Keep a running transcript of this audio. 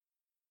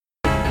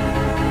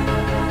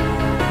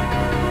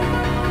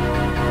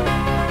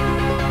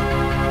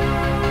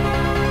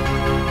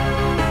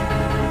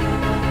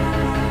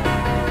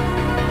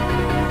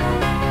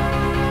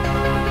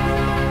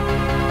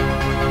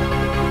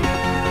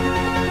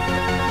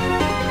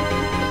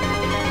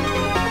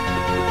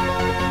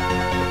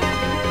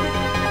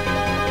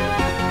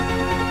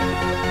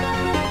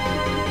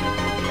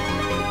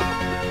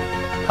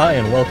Hi,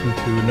 and welcome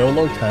to No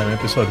Load Time,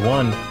 Episode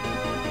 1.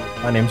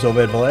 My name's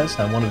Obed Velez.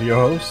 I'm one of your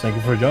hosts. Thank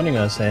you for joining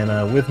us.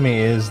 And with me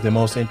is the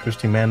most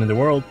interesting man in the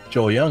world,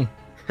 Joel Young.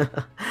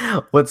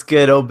 What's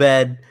good,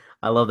 Obed?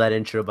 I love that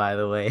intro, by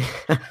the way.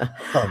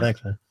 Oh,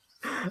 thanks, man.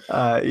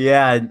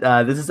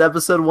 This is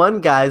episode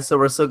 1, guys. So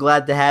we're so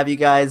glad to have you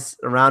guys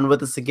around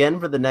with us again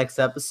for the next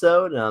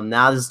episode.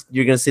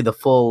 You're going to see the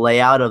full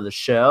layout of the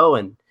show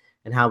and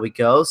how we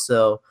go.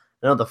 So,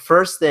 the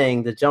first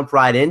thing to jump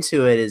right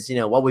into it is,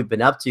 what we've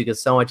been up to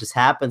because so much has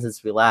happened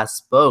since we last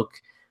spoke.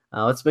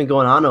 What's been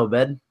going on,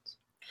 Obed?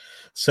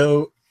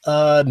 So,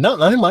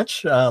 nothing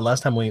much.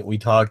 Last time we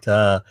talked,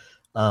 I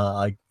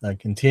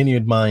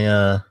continued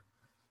my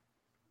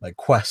my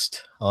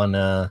quest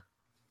on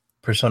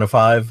Persona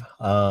 5,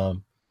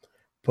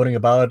 putting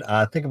about,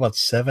 I think, about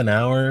 7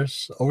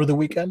 hours over the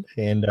weekend,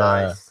 and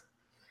Nice.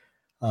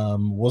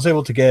 was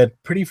able to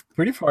get pretty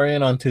far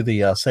in onto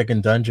the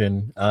second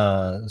dungeon.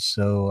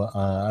 So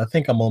I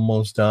think I'm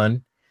almost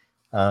done,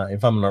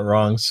 if I'm not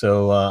wrong.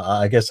 So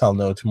I guess I'll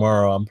know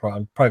tomorrow. I'm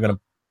probably gonna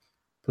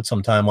put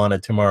some time on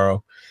it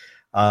tomorrow.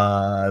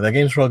 The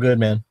game's real good,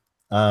 man.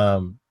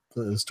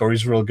 The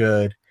story's real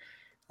good.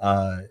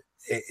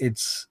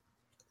 It's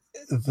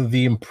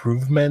the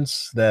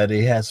improvements that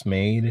it has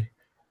made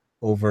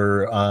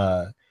over,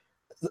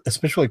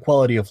 especially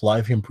quality of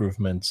life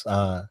improvements.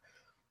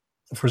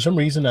 For some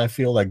reason, I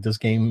feel like this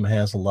game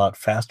has a lot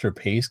faster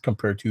pace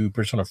compared to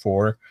Persona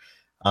 4.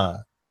 Uh,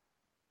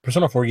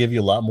 Persona 4 gave you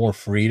a lot more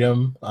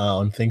freedom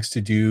on things to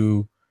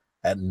do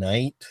at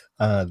night.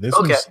 This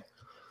Okay. one's,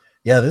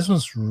 yeah, this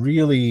one's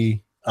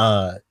really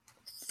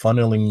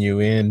funneling you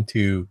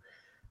into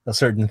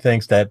certain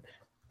things that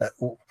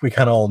we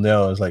kind of all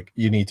know is like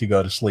you need to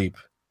go to sleep,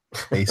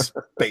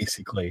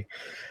 basically.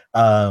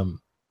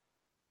 Um,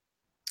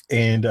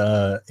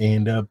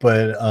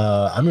 but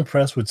I'm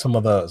impressed with some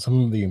of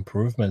the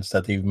improvements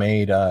that they've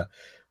made.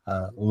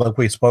 Like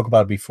we spoke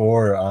about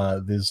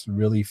before, this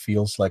really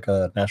feels like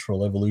a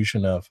natural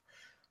evolution of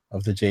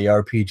the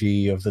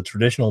JRPG, of the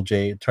traditional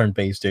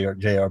turn-based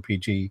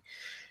JRPG.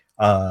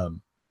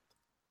 Um,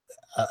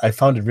 I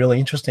found it really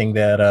interesting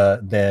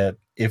that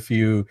if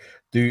you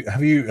do,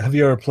 have you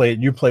ever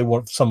played? You play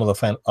some of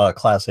the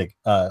classic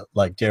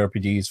like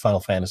JRPGs, Final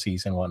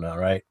Fantasies, and whatnot,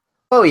 right?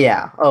 Oh,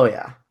 yeah. Oh,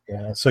 yeah.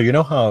 Yeah. So you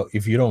know how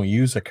if you don't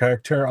use a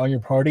character on your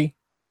party,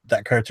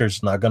 that character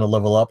is not going to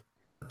level up.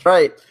 That's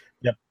right.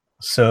 Yep.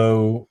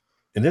 So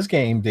in this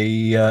game,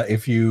 they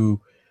if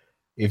you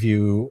if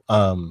you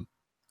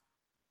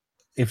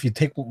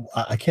take,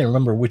 I can't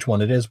remember which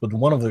one it is, but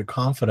one of the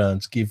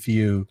confidants give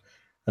you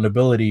an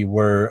ability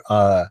where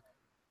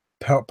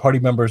party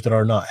members that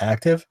are not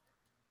active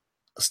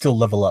still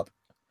level up,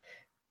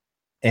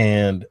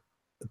 and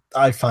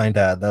I find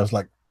that was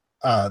like,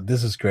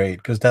 this is great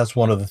because that's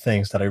one of the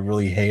things that I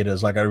really hate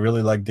is like I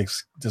really like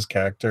this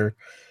character,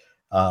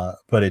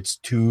 but it's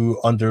too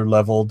under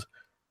leveled.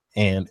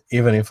 And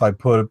even if I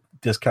put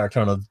this character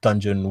on a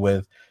dungeon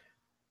with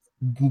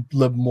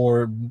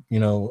more,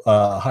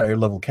 higher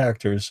level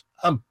characters,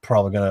 I'm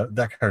probably gonna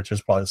that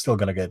character's probably still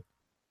gonna get,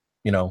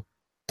 you know,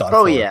 done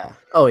Oh, for. yeah.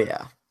 Oh,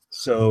 yeah.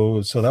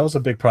 So that was a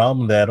big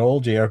problem that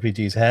old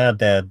JRPGs had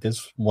that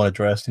this one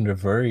addressed in a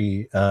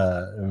very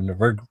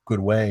good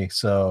way.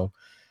 So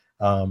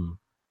um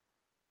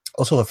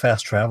also the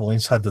fast travel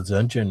inside the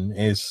dungeon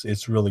is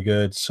really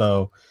good.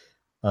 So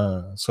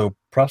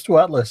props to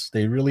Atlas.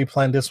 They really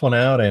planned this one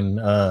out, and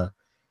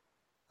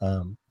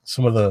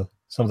some of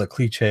the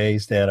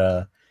cliches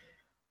that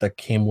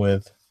came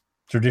with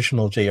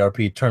traditional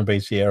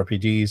turn-based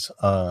JRPGs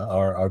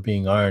are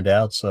being ironed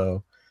out.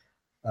 So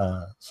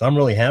I'm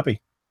really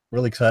happy,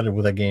 really excited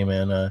with that game,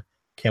 and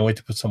can't wait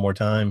to put some more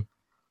time.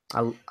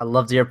 I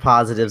love to hear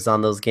positives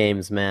on those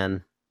games,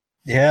 man.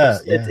 Yeah,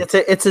 yeah.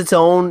 It's its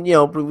own,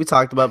 we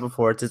talked about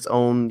before. It's its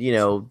own,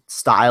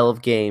 style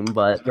of game,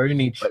 It's very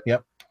niche. but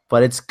Yep.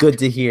 but it's good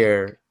to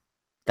hear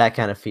that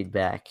kind of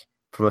feedback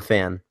from a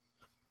fan.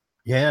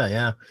 Yeah,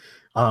 yeah.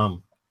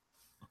 Um,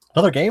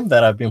 Another game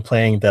that I've been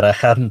playing that I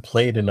hadn't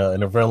played in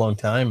a very long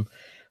time.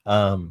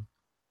 Um,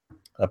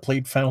 I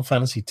played Final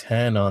Fantasy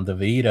X on the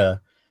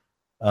Vita.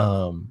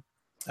 Um,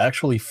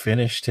 Actually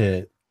finished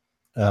it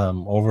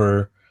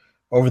over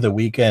the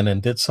weekend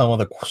and did some of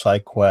the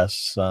side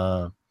quests.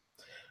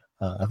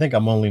 I think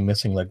I'm only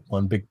missing like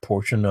one big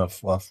portion of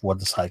what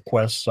the side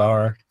quests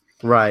are,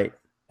 Right.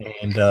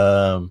 and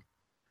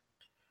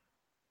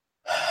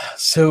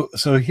so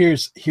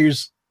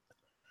here's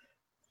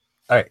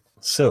all right.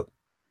 So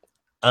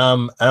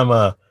I'm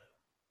a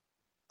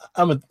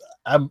I'm a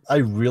I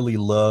really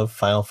love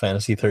Final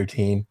Fantasy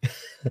 13.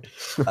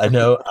 I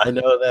know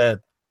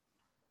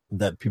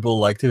that people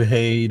like to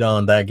hate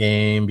on that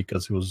game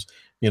because it was,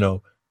 you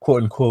know,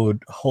 quote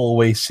unquote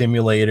hallway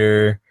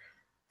simulator,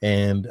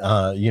 and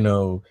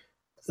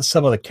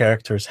some of the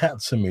characters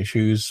had some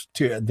issues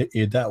too.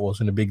 That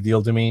wasn't a big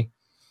deal to me.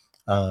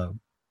 uh,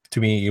 to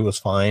me it was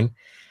fine.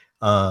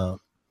 uh,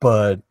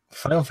 but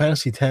Final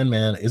Fantasy X,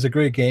 man, is a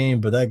great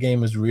game, but that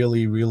game is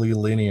really really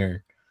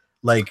linear,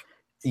 like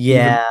even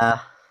Yeah.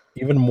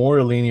 even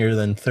more linear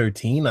than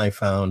 13, I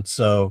found.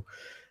 So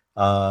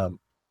Um,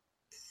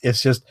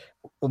 it's just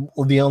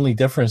the only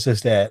difference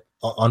is that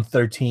on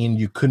 13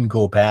 you couldn't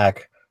go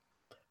back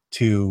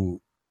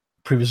to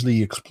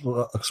previously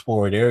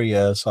explored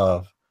areas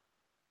of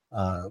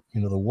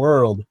the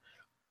world,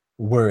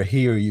 where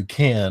here you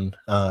can.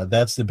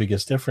 That's the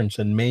biggest difference,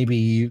 and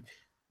maybe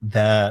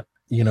that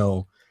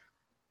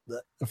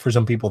for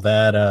some people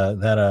that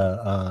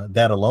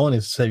alone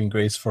is saving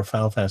grace for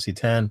Final Fantasy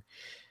X.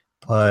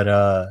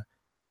 But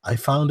I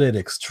found it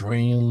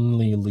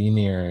extremely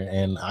linear,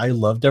 and I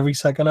loved every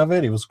second of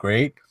it. It was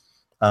great.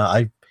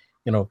 I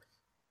you know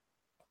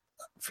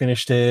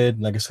finished it,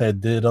 like I said,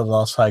 did a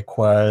lot of side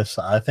quests.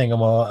 I think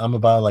I'm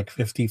about like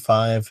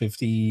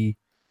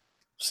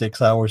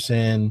 56 hours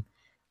in.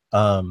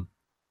 um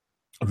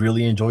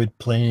really enjoyed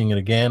playing it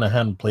again. I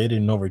hadn't played it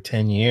in over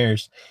 10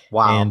 years,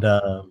 Wow. and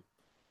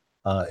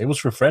it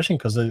was refreshing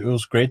because it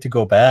was great to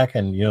go back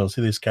and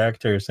see these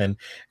characters. And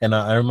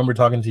I remember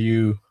talking to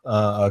you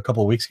a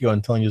couple of weeks ago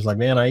and telling you, like,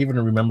 man, I even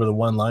remember the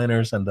one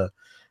liners and the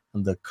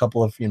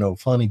couple of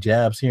funny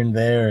jabs here and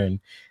there,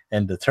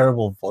 and the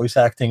terrible voice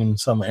acting in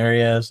some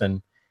areas,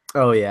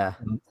 Oh yeah.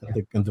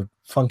 and the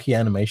funky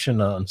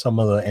animation on some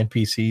of the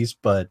NPCs.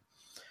 But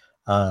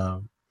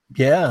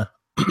yeah.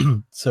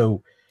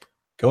 So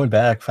going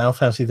back, Final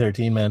Fantasy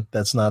 13, man,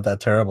 that's not that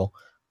terrible.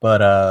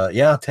 But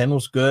yeah, 10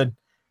 was good.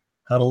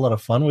 Had a lot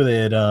of fun with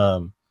it.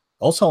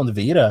 Also on the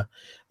Vita,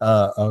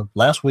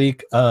 last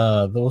week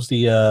there was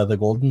the the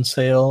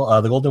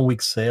Golden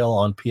Week sale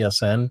on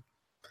PSN,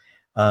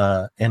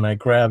 and I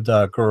grabbed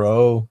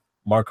Goro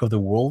Mark of the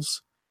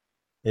Wolves.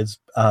 It's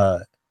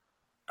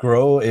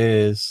Goro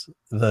is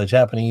the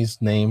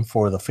Japanese name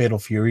for the Fatal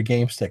Fury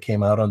games that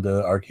came out on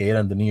the arcade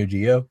and the Neo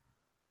Geo.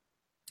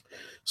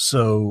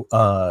 So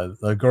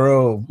the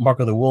Goro Mark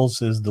of the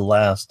Wolves is the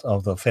last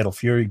of the Fatal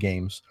Fury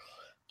games.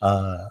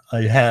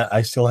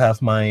 I still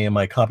have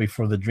my copy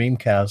for the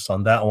Dreamcast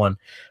on that one.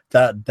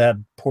 That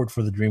port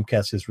for the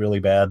Dreamcast is really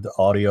bad. The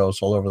audio is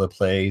all over the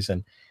place,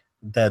 and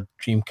that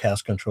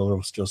Dreamcast controller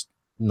was just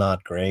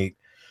not great.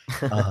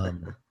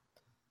 Um,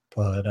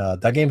 but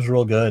that game's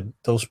real good.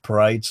 Those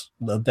sprites,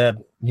 that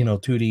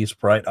 2D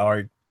sprite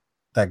art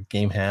that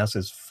game has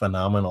is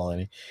phenomenal,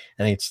 and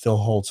it still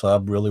holds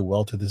up really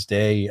well to this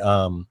day.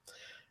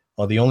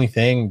 Well, the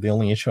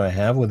only issue I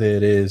have with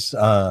it is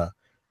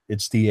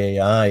it's the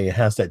AI. It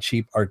has that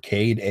cheap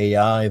arcade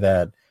AI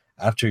that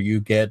after you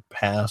get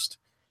past,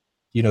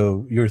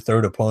 your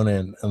third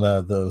opponent, and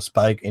the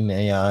spike in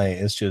AI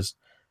is just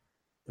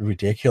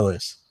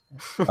ridiculous.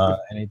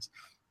 And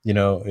you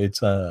know,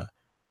 it's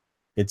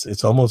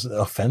it's almost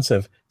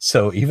offensive.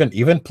 So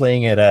even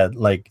playing it at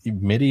like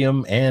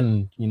medium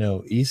and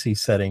easy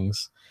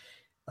settings,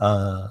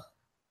 uh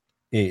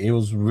it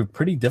was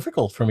pretty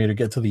difficult for me to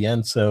get to the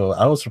end. So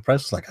I was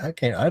surprised. Like, I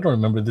don't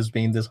remember this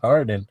being this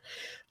hard.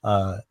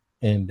 Uh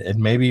and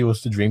maybe it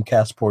was the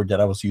Dreamcast port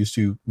that I was used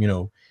to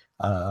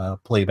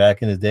play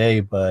back in the day.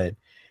 But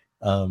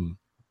um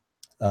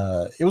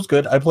it was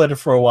good. I played it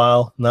for a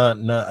while. Not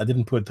I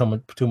didn't put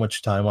too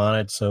much time on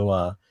it,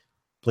 so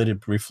played it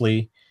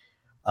briefly.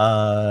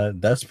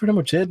 That's pretty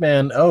much it,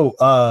 man. Oh,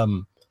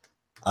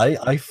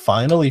 I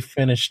finally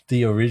finished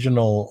the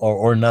original,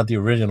 or not the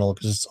original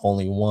because it's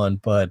only one,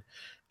 but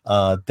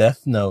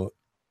Death Note,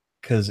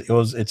 because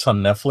it's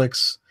on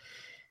Netflix.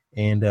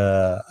 And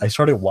I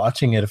started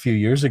watching it a few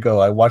years ago.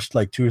 I watched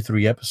like 2 or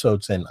 3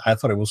 episodes, and I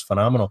thought it was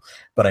phenomenal,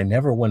 but I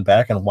never went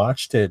back and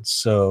watched it.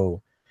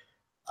 So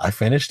I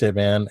finished it,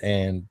 man,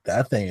 and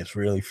that thing is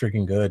really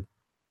freaking good.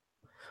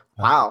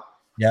 Wow.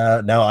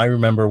 Yeah, now I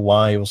remember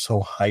why it was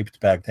so hyped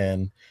back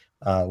then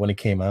when it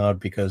came out,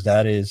 because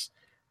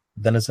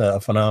then it's a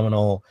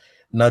phenomenal,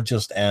 not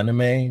just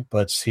anime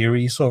but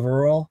series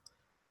overall.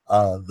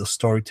 The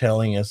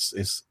storytelling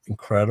is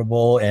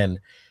incredible, and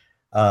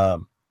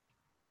um,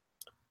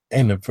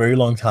 in a very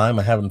long time,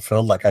 I haven't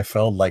felt like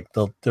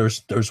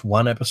there's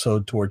one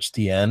episode towards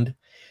the end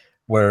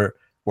where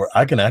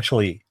I can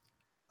actually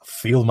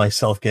feel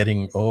myself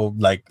getting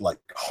like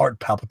heart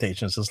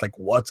palpitations. It's like,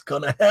 what's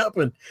gonna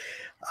happen?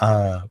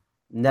 Uh,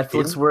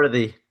 Netflix it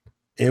worthy.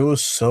 it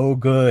was so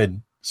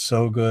good,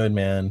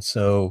 man.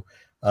 So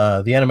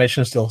the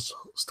animation still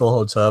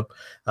holds up.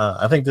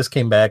 I think this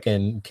came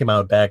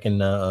out back in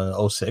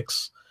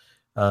 '06.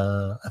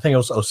 I think it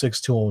was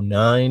 '06 to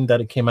 '09 that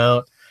it came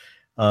out.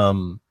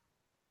 Um,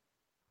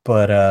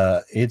 but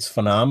it's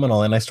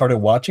phenomenal, and I started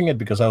watching it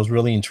because I was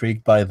really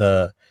intrigued by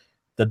the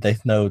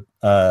Death Note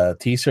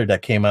teaser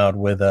that came out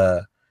with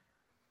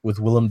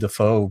Willem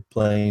Dafoe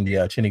playing the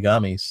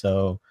Shinigami.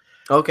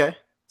 Okay.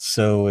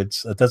 So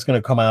it's that's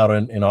going to come out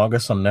in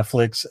August on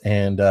Netflix,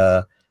 and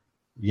that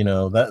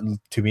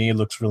to me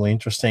looks really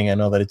interesting. I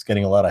know that it's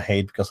getting a lot of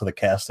hate because of the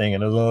casting,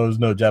 and there's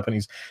no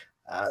Japanese.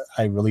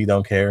 I really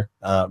don't care.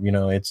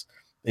 It's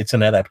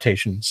an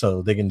adaptation,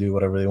 so they can do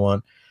whatever they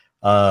want.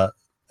 Uh,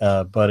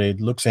 but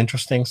it looks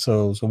interesting,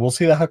 so we'll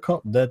see how that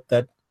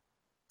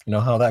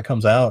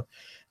comes out.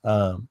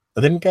 I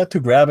didn't get to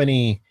grab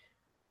any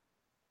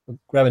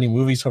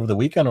movies over the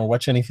weekend or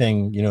watch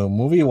anything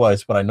movie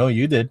wise, but I know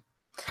you did.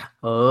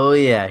 Oh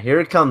yeah, here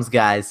it comes,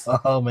 guys.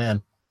 Oh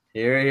man.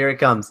 Here it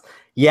comes.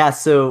 Yeah,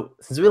 so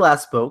since we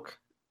last spoke,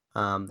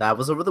 that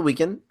was over the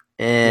weekend,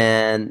 Yep.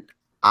 and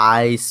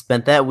I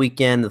spent that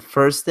weekend. The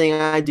first thing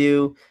I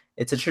do,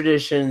 it's a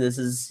tradition. This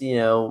is,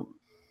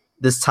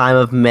 this time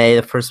of May,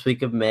 the first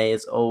week of May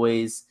is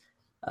always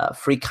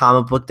free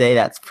comic book day.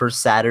 That's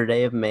first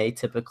Saturday of May,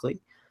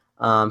 typically.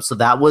 So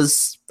that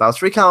was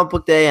free comic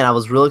book day, and I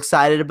was real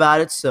excited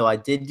about it. So I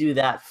did do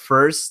that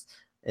first,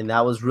 and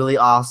that was really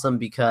awesome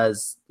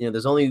because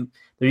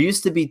there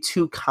used to be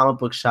two comic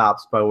book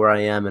shops by where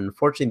I am, and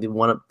unfortunately,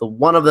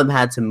 one of them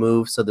had to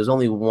move, so there's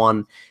only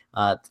one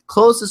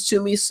closest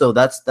to me. So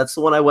that's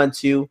the one I went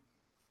to,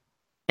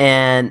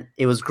 and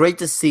it was great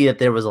to see that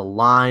there was a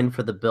line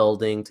for the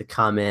building to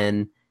come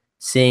in,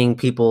 seeing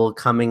people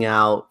coming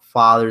out,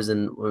 fathers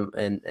and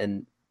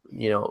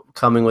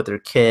coming with their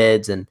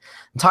kids and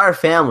entire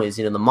families.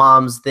 The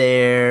moms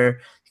there,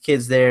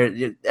 kids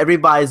there,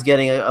 everybody's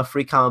getting a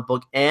free comic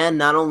book, and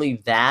not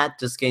only that,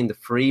 just getting the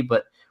free,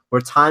 but where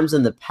times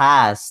in the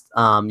past,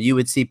 you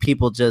would see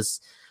people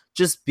just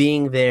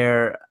being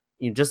there,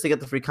 just to get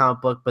the free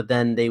comic book, but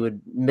then they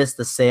would miss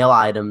the sale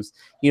items.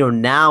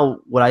 Now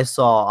what I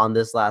saw on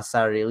this last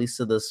Saturday, at least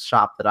to this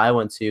shop that I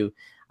went to,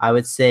 I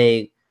would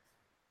say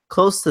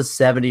close to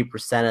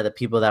 70% of the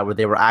people that were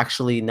there were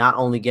actually not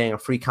only getting a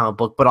free comic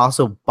book, but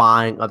also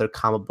buying other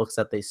comic books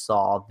that they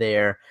saw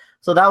there.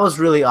 So that was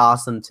really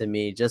awesome to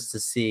me, just to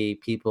see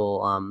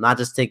people not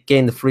just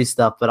getting the free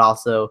stuff, but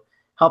also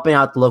helping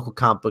out the local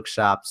comic book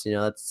shops.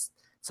 That's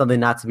something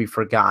not to be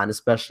forgotten,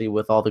 especially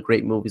with all the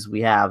great movies we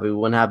have. We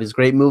wouldn't have these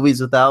great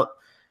movies without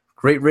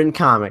great written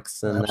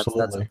comics, and that's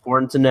Absolutely.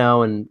 important to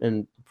know and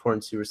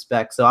important to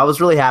respect. So I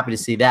was really happy to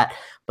see that.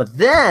 But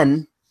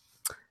then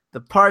the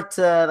part,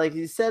 like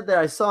you said there,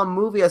 I saw a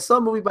movie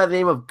by the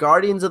name of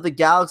Guardians of the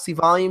Galaxy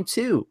Volume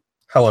 2.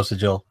 How was it,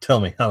 Jill? Tell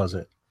me, how was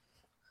it?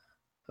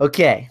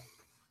 Okay,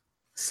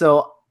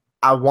 so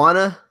I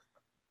wanna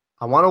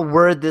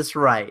word this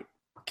right.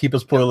 Keep it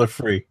spoiler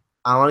free.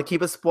 I want to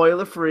keep it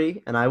spoiler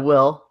free, and I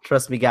will.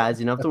 Trust me, guys.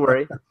 You don't have to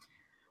worry.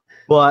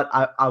 But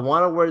I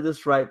want to word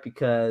this right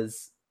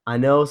because I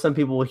know some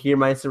people will hear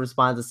my instant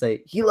response and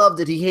say, he loved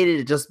it, he hated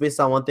it, just based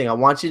on one thing. I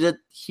want you to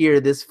hear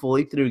this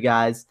fully through,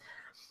 guys.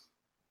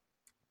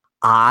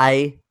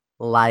 I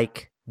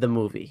like the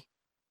movie.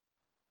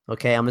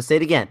 Okay, I'm going to say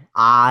it again.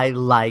 I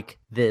like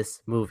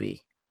this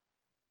movie.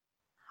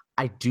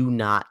 I do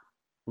not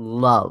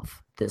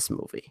love this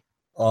movie.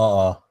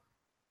 Oh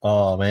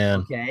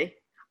man. Okay.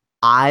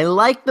 I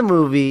like the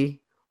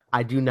movie.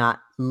 I do not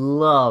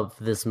love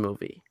this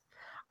movie.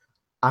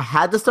 I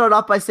had to start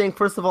off by saying,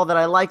 first of all, that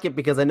I like it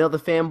because I know the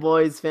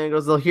fanboys,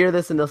 fangirls, they'll hear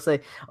this and they'll say,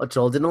 oh,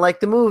 Joel didn't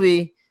like the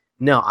movie.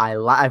 No,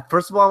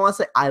 first of all, I want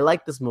to say I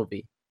like this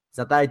movie. It's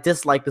not that I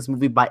dislike this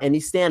movie by any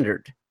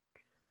standard.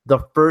 The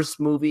first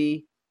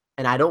movie,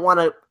 and I don't want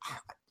to,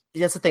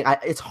 that's the thing.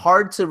 It's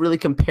hard to really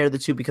compare the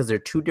two because they're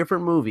two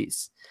different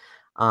movies.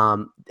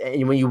 And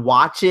when you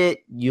watch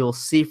it, you'll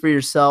see for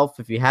yourself.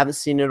 If you haven't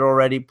seen it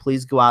already,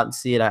 please go out and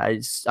see it.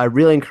 I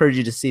really encourage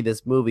you to see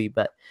this movie,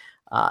 but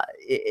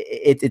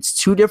it's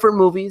two different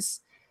movies,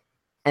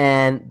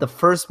 and the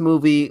first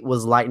movie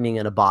was lightning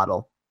in a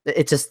bottle.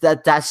 It's just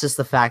that's just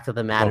the fact of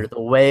the matter.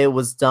 The way it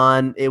was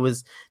done, it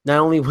was not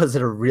only was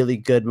it a really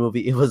good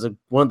movie, it was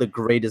one of the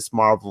greatest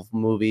Marvel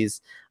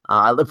movies.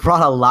 It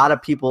brought a lot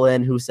of people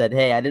in who said,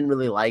 hey, I didn't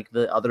really like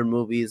the other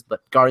movies,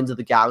 but Guardians of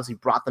the Galaxy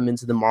brought them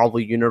into the Marvel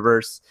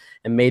universe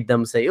and made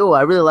them say, oh,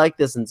 I really like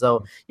this. And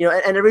so,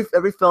 and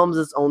every film is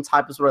its own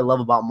type. Is what I love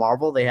about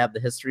Marvel. They have the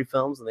history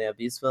films and they have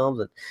these films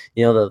and,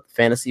 the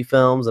fantasy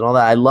films and all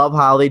that. I love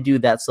how they do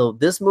that. So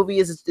this movie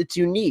it's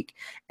unique,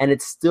 and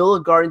it's still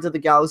a Guardians of the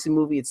Galaxy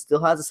movie. It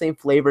still has the same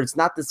flavor. It's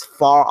not this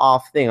far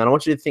off thing. I don't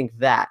want you to think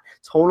that.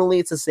 Tonally,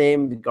 it's the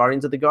same, the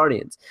Guardians of the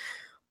Guardians.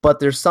 But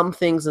there's some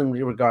things in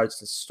regards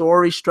to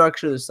story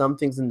structure. There's some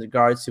things in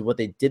regards to what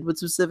they did with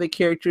specific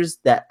characters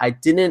that I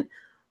didn't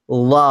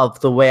love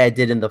the way I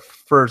did in the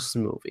first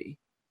movie.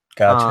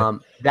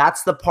 Gotcha.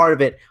 That's the part of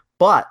it.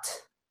 But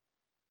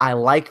I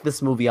like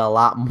this movie a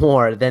lot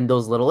more than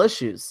those little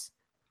issues.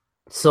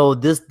 So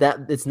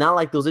it's not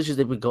like those issues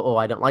that would go, oh,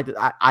 I don't like it.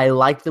 I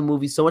like the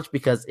movie so much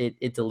because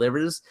it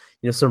delivers,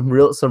 some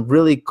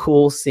really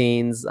cool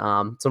scenes,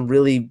 some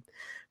really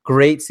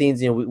great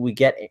scenes. We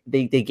get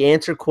they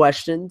answer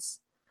questions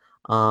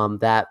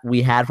that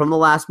we had from the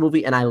last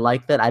movie, and I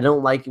like that. I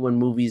don't like it when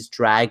movies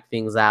drag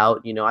things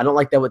out. I don't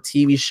like that with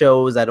TV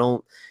shows. I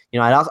don't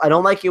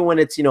like it when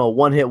it's a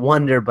one-hit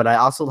wonder, but I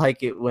also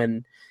like it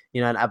when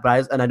and I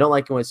don't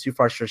like it when it's too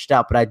far stretched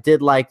out. But I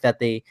did like that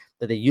they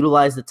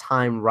utilized the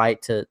time right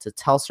to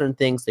tell certain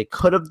things. They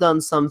could have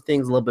done some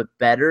things a little bit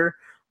better.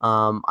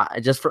 I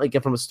just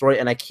from a story,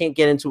 and I can't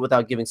get into it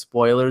without giving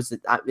spoilers.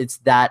 It's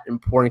that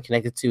important,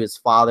 connected to his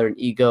father and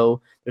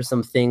Ego. There's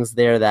some things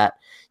there that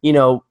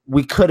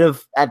we could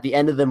have at the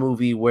end of the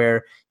movie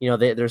where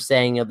they're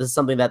saying this is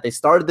something that they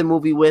started the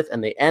movie with,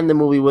 and they end the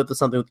movie with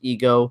something with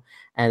Ego,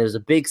 and there's a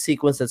big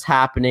sequence that's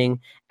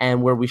happening,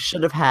 and where we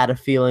should have had a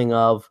feeling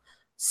of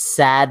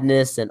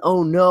sadness and,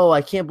 oh no,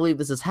 I can't believe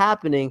this is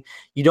happening.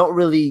 You don't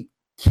really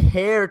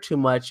care too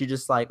much. You're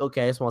just like,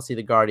 okay, I just want to see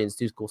the Guardians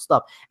do cool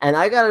stuff. And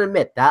I gotta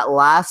admit, that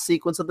last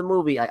sequence of the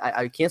movie,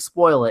 I can't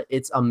spoil it.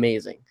 It's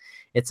amazing.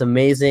 It's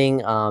amazing.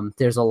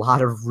 There's a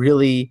lot of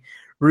really,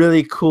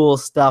 really cool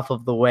stuff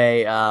of the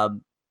way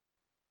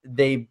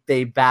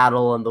they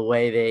battle and the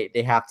way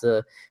they have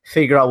to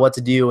figure out what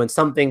to do. And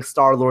something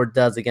Star-Lord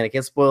does, again, I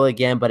can't spoil it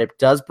again, but it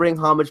does bring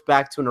homage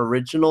back to an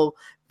original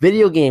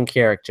video game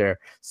character.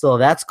 So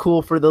that's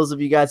cool for those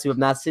of you guys who have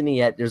not seen it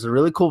yet. There's a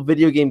really cool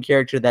video game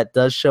character that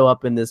does show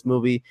up in this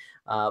movie,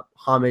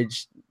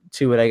 homage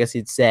to it, I guess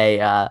you'd say,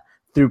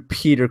 through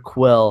Peter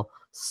Quill.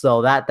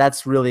 So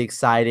that's really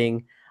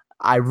exciting.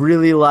 I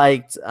really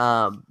liked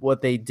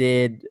what they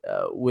did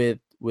with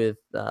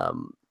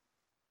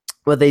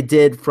what they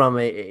did from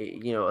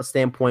a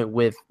standpoint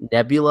with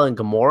Nebula and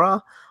Gamora.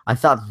 I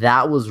thought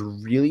that was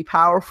really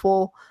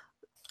powerful.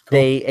 Cool.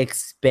 They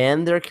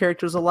expand their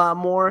characters a lot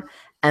more.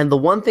 And the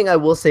one thing I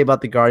will say about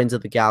the Guardians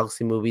of the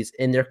Galaxy movies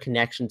in their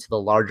connection to the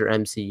larger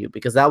MCU,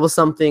 because that was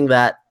something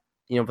that,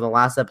 for the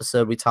last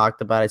episode we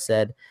talked about, I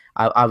said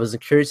I was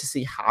curious to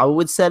see how it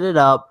would set it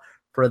up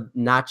for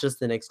not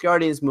just the next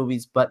Guardians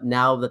movies, but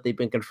now that they've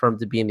been confirmed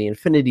to be in the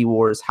Infinity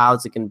Wars, how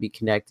is it going to be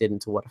connected and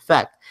to what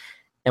effect?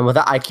 And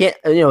I can't,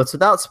 it's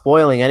without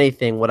spoiling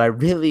anything. What I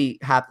really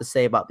have to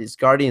say about these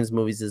Guardians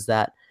movies is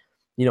that,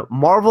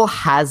 Marvel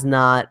has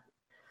not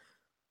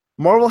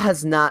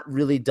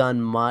really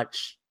done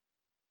much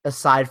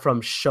aside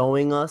from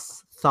showing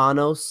us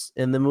Thanos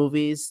in the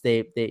movies.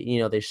 They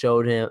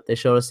showed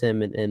us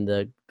him in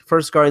the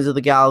first Guardians of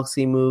the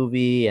Galaxy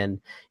movie,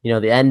 and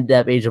the end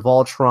of Age of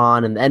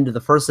Ultron, and the end of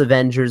the first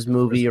Avengers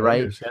movie,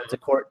 right? To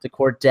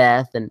court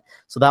death, and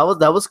so that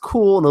was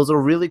cool, and those are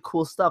really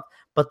cool stuff.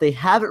 But they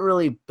haven't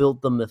really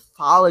built the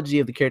mythology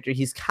of the character.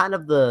 He's kind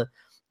of the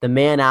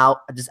man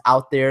out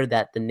there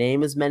that the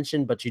name is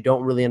mentioned, but you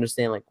don't really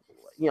understand, like,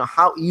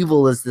 how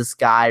evil is this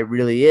guy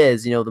really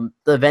is. The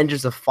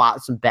Avengers have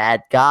fought some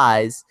bad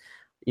guys.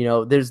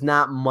 There's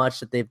not much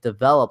that they've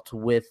developed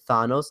with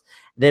Thanos.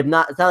 It's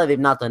not like they've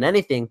not done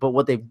anything, but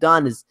what they've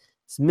done is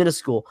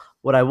minuscule.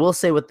 What I will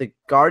say with the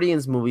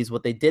Guardians movies,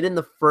 what they did in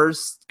the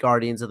first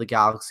Guardians of the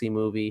Galaxy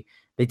movie,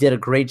 they did a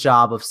great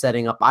job of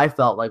setting up, I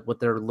felt like, with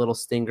their little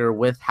stinger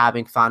with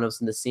having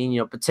Thanos in the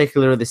scene,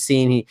 particularly the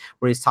scene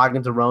where he's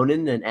talking to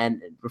Ronan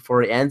and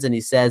before he ends, and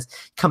he says,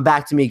 "Come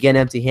back to me again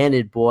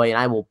empty-handed, boy, and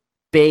I will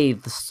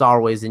bathe the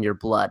Starways in your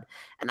blood."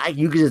 And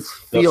you could just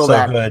feel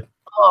that. Good.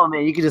 Oh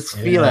man, you could just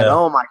feel it.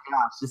 Oh my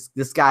gosh,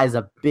 this guy's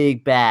a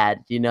big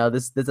bad.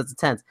 This that's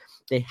intense.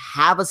 They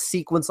have a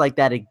sequence like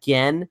that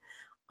again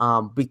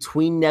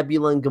between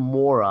Nebula and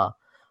Gamora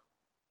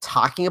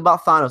talking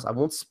about Thanos. I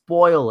won't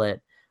spoil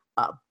it,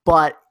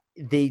 but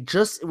they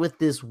just, with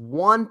this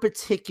one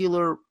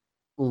particular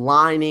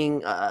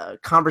lining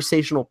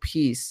conversational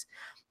piece,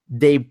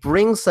 they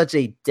bring such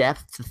a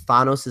depth to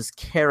Thanos'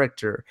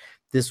 character.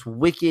 This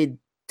wicked,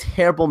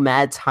 terrible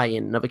mad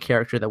titan of a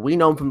character that we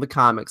know from the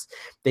comics.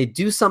 They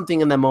do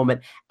something in that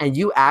moment, and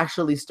you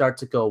actually start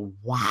to go,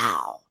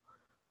 wow.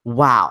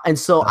 And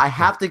so I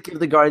have to give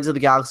the Guardians of the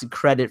Galaxy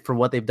credit for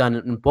what they've done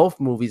in both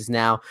movies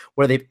now,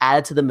 where they've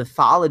added to the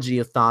mythology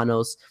of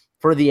Thanos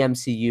for the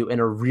MCU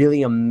in a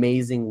really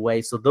amazing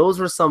way. So that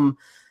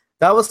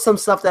was some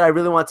stuff that I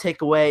really want to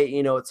take away.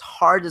 It's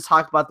hard to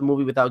talk about the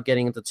movie without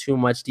getting into too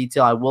much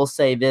detail. I will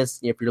say this: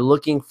 if you're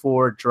looking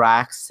for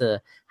Drax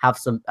to have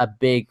a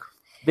big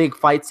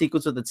fight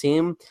sequence with the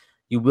team,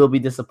 you will be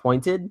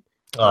disappointed.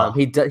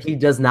 He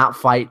does not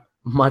fight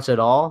much at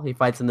all. He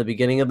fights in the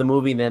beginning of the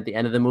movie, and then at the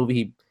end of the movie,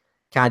 he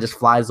kind of just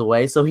flies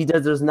away. So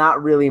there's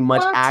not really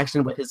much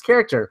action with his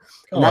character.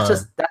 And that's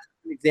an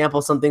example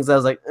of some things that I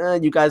was like,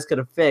 you guys could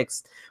have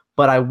fixed.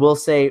 But I will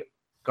say,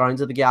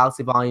 Guardians of the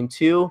Galaxy Volume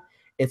 2,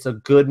 it's a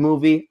good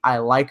movie. I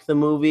like the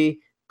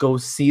movie. Go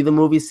see the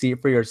movie. See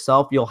it for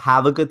yourself. You'll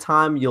have a good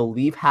time. You'll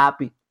leave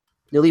happy.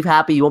 You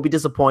won't be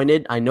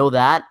disappointed. I know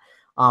that.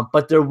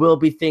 But there will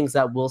be things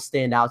that will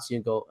stand out to you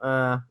and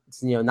go,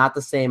 it's not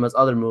the same as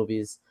other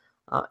movies.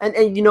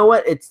 And you know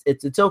what?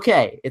 It's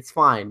okay. It's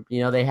fine.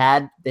 They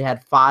had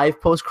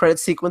 5 post-credit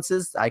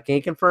sequences. I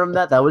can't confirm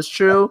that. That was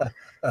true.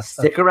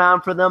 Stick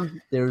around for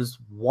them. There's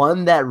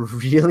one that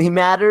really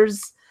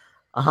matters.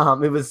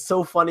 It was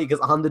so funny because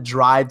on the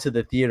drive to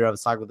the theater, I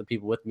was talking with the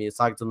people with me. I was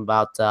talking to them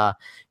about,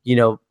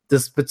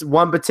 this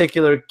one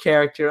particular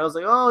character. I was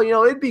like, oh,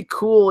 it'd be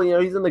cool.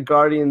 He's in the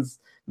Guardians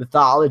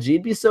mythology.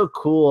 It'd be so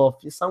cool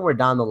if somewhere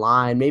down the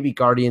line, maybe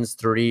Guardians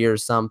 3 or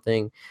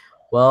something.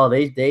 Well,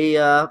 they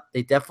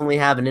definitely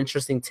have an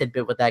interesting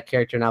tidbit with that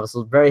character, and I was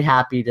very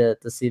happy to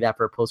see that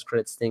for a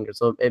post-credit stinger.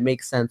 So it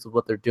makes sense of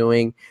what they're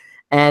doing.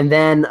 And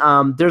then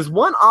there's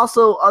one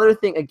also other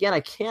thing. Again, I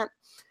can't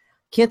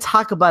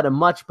talk about it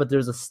much, but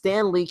there's a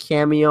Stan Lee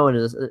cameo, and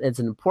it's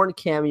an important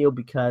cameo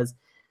because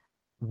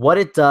what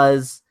it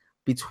does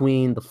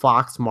between the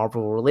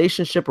Fox-Marvel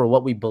relationship, or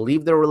what we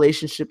believe their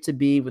relationship to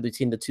be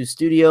between the two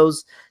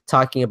studios,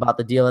 talking about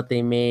the deal that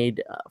they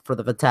made for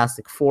the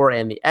Fantastic Four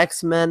and the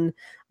X-Men.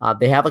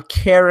 They have a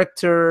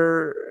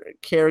characters,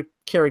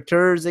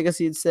 I guess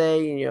you'd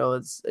say.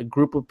 It's a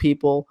group of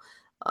people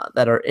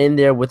that are in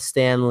there with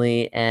Stan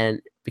Lee,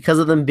 and because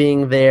of them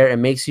being there, it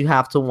makes you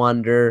have to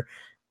wonder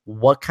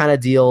what kind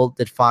of deal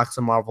did Fox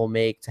and Marvel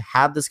make to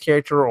have this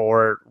character,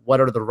 or what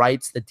are the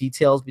rights, the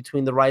details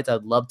between the rights.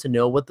 I'd love to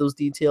know what those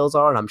details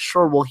are, and I'm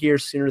sure we'll hear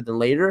sooner than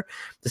later,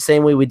 the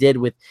same way we did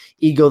with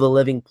Ego the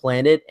Living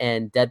Planet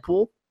and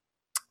Deadpool.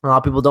 A lot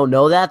of people don't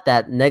know that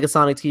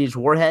Negasonic Teenage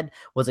Warhead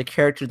was a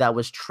character that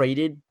was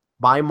traded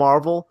by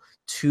Marvel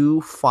to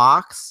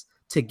Fox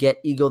to get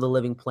Ego the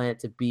Living Planet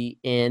to be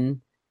in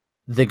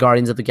the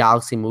Guardians of the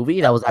Galaxy movie.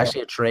 That was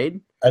actually a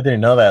trade. I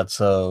didn't know that,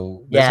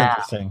 so that's Yeah.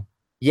 interesting.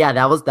 Yeah,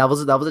 that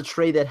was a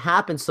trade that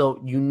happened.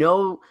 So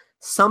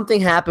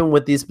something happened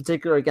with these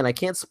particular. Again, I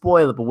can't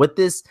spoil it, but with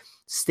this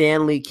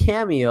Stan Lee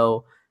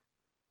cameo,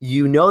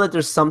 that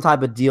there's some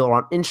type of deal, or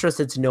I'm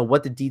interested to know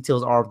what the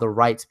details are of the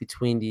rights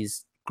between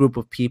these group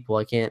of people.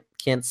 I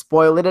can't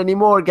spoil it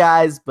anymore,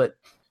 guys, but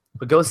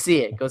go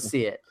see it. Go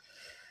see it.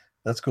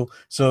 That's cool.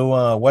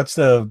 So what's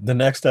the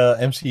next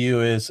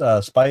MCU is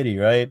Spidey,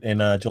 right? In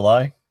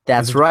July?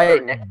 That's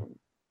right.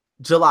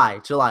 July.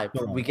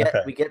 We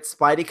get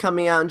Spidey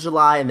coming out in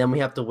July, and then we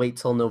have to wait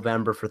till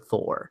November for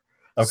Thor.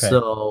 Okay.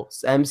 So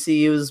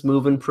MCU's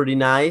moving pretty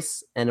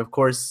nice, and of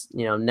course,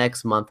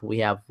 next month we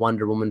have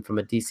Wonder Woman from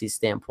a DC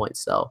standpoint.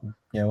 So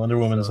yeah, Wonder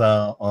Woman's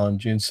out on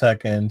June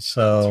 2nd.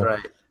 So that's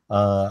right.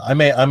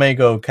 I may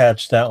go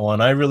catch that one.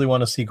 I really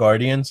want to see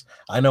Guardians.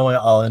 I know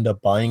I'll end up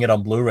buying it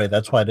on Blu-ray.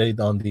 That's why I did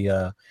on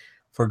the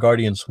for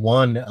Guardians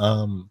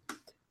 1.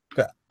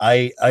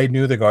 I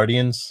knew the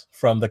Guardians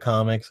from the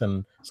comics,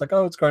 and it's like,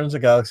 oh, it's Guardians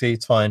of the Galaxy,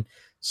 it's fine.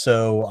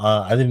 So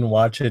I didn't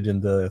watch it in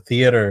the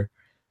theater,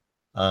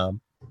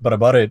 but I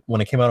bought it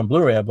when it came out on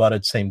Blu-ray. I bought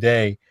it same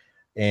day,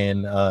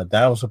 and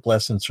that was a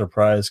pleasant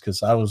surprise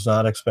because I was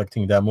not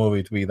expecting that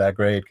movie to be that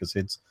great, because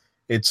it's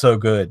so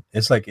good.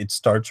 It's like it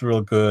starts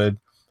real good,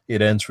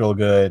 it ends real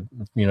good,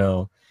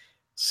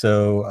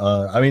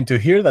 So I mean, to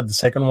hear that the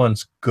second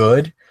one's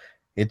good,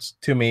 it's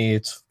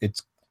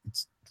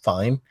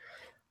fine.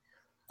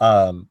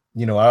 I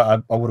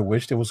would have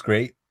wished it was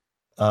great.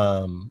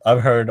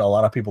 I've heard a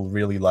lot of people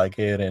really like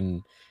it,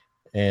 and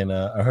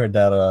I heard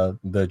that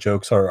the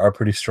jokes are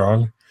pretty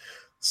strong.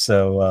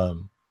 So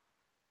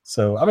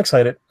I'm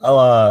excited.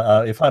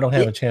 I'll if I don't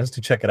have a chance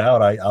to check it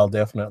out, I'll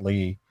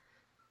definitely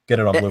get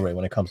it on Blu-ray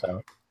when it comes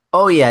out.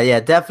 Oh yeah,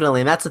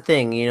 definitely. And that's the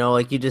thing,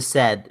 like you just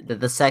said,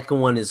 that the second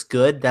one is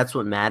good. That's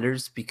what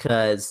matters,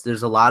 because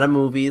there's a lot of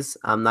movies.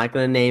 I'm not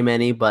going to name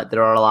any, but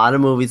there are a lot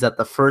of movies that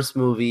the first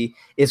movie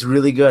is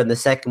really good, and the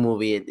second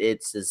movie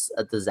it's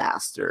a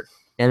disaster.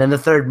 And then the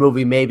third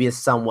movie maybe is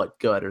somewhat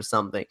good or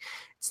something.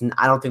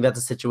 I don't think that's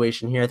a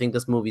situation here. I think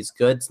this movie's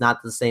good. It's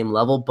not the same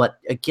level, but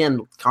again,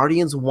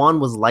 Guardians 1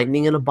 was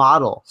lightning in a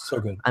bottle. So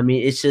good. I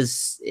mean,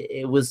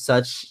 it was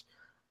such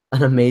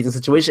an amazing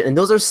situation, and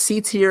those are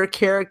C-tier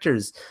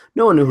characters.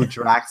 No one knew who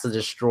Drax the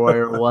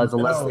Destroyer was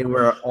unless they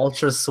were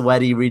ultra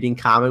sweaty reading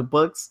comic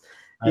books.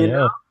 You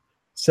know?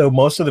 So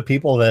most of the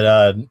people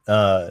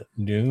that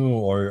knew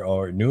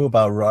or knew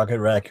about Rocket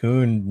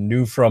Raccoon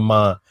knew from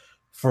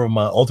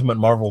Ultimate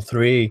Marvel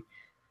 3.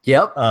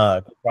 Yep.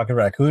 Rocket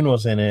Raccoon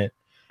was in it.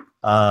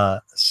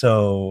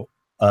 So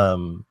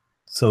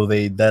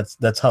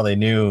that's how they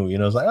knew.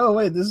 It's like, oh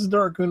wait, this is the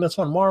Raccoon that's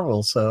on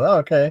Marvel. So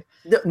okay.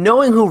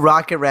 Knowing who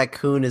Rocket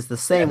Raccoon is the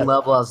same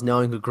level as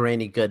knowing who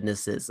Granny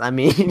Goodness is. I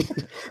mean,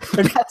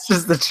 that's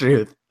just the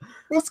truth.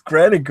 What's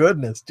Granny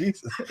Goodness?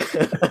 Jesus.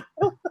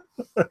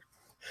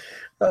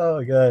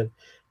 Oh god.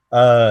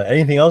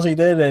 Anything else you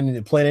did,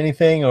 and played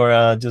anything,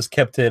 or just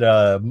kept it?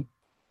 I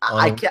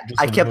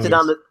kept it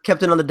on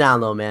the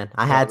down low, man.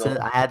 I had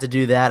to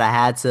do that. I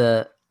had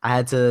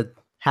to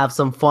have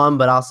some fun,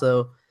 but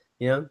also,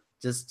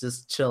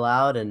 just chill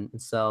out. And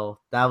so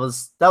that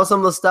was some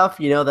of the stuff,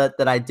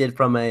 that I did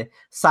from a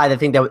side I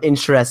think that would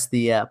interest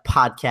the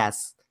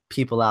podcast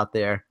people out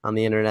there on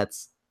the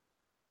internets.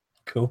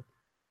 Cool.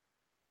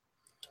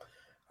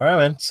 All right,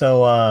 man.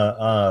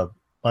 So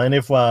mind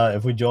if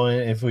we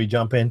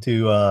jump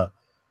into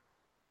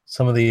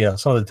some of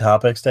the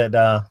topics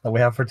that we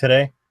have for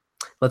today?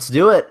 Let's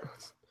do it.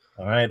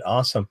 All right,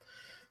 awesome.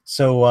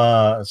 So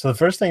the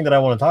first thing that I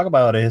want to talk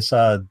about is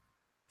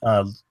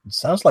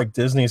sounds like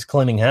Disney's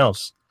cleaning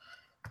house.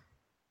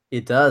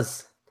 It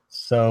does.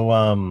 So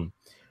I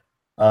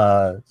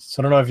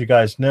don't know if you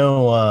guys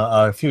know,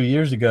 a few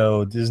years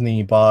ago,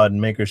 Disney bought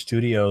Maker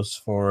Studios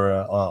for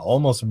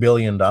almost $1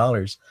 billion,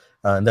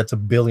 and that's a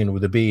billion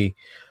with a B.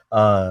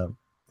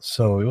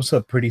 So it was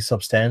a pretty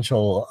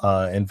substantial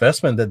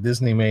investment that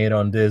Disney made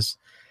on this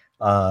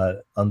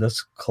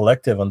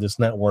collective, on this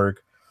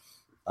network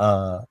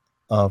of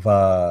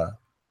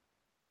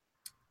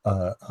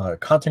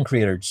content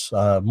creators,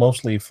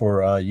 mostly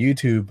for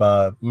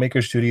YouTube.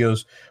 Maker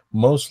Studios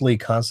mostly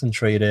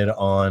concentrated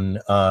on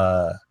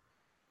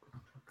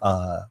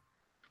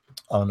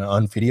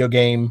video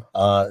game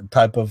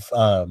type of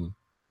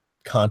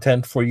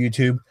content for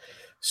YouTube.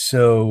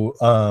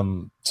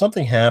 So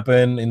something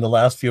happened in the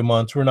last few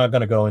months. We're not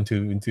going to go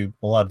into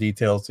a lot of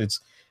details. It's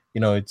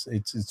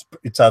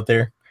out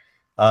there.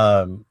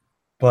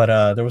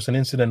 But there was an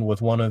incident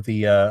with one of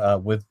the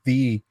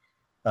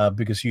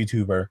biggest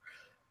YouTuber,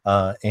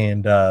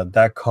 and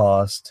that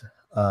caused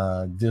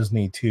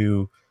Disney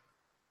to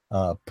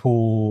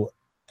pull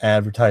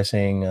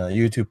advertising.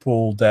 YouTube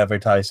pulled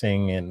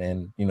advertising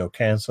and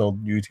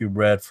canceled YouTube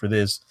Red for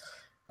this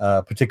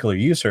particular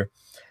user,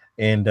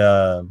 and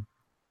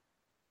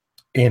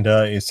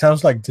it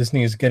sounds like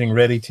Disney is getting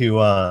ready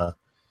to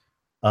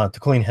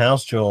clean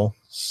house, Joel.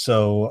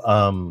 So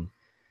what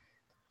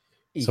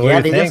do Yeah,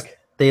 you think?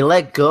 they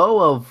let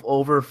go of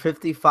over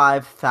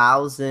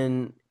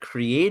 55,000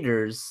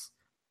 creators.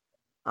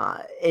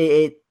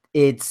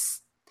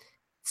 It's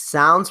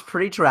sounds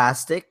pretty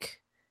drastic,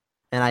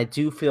 and I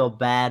do feel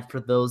bad for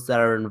those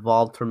that are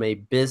involved from a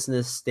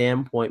business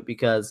standpoint,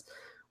 because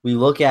we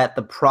look at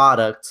the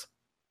product,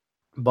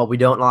 but we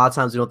don't, a lot of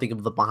times we don't think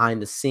of the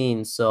behind the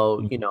scenes.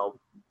 So,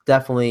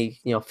 definitely,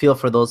 feel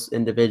for those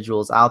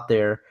individuals out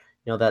there,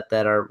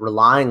 that are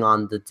relying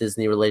on the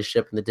Disney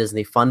relationship and the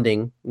Disney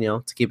funding,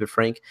 to keep it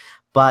frank.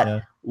 But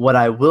Yeah, what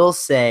I will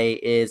say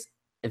is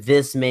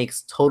this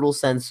makes total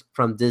sense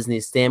from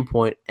Disney's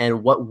standpoint,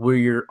 and what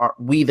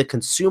we the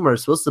consumer are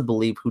supposed to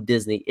believe who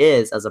Disney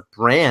is as a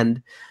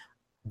brand.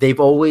 They've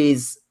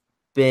always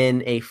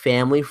been a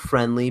family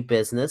friendly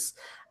business,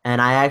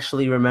 and I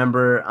actually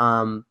remember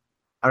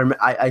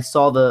I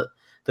saw the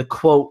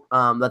quote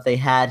that they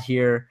had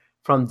here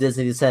from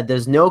Disney that said,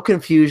 "There's no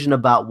confusion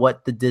about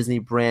what the Disney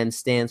brand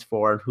stands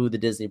for and who the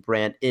Disney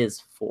brand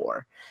is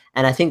for."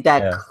 And I think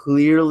that yeah,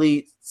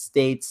 clearly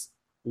states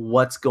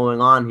what's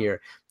going on here.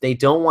 They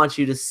don't want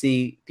you to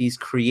see these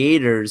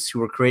creators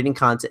who are creating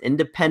content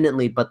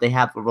independently, but they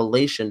have a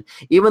relation,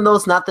 even though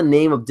it's not the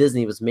name of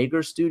Disney, it was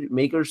Maker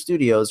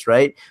Studios,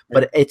 right?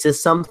 But it's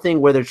just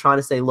something where they're trying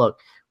to say, look,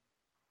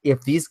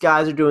 if these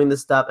guys are doing this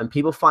stuff and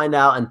people find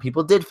out, and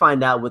people did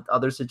find out with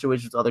other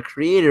situations, other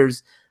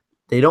creators,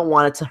 they don't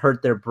want it to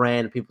hurt their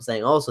brand. People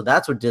saying, oh, so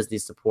that's what Disney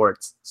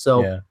supports.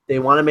 So yeah. they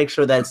want to make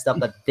sure that it's stuff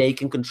that they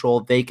can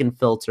control, they can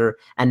filter,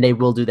 and they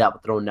will do that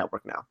with their own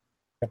network now.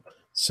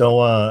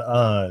 So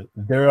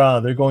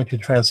they're going to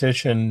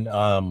transition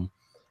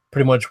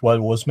pretty much what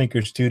was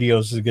Maker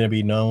Studios is going to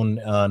be known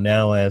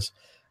now as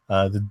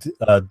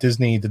the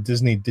Disney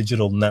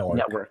Digital Network.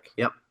 Network.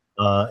 Yep.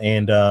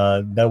 And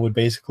that would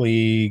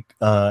basically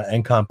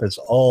encompass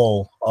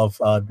all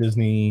of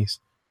Disney's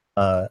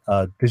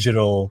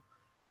digital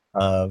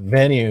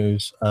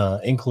venues,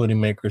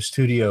 including Maker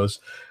Studios.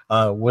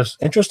 What's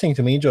interesting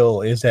to me,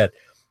 Joel, is that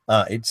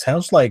it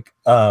sounds like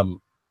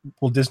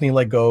will Disney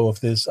let go of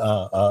this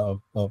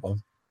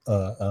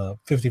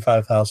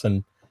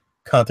 55,000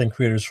 content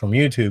creators from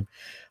YouTube?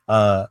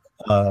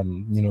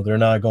 They're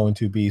not going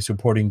to be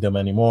supporting them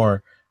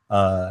anymore.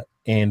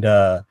 And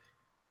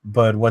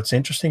But what's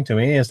interesting to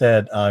me is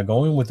that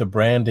going with the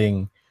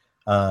branding,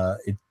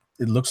 it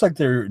looks like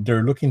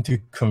they're looking to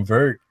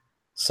convert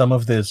some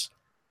of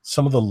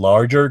the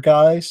larger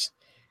guys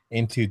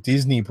into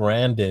Disney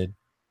branded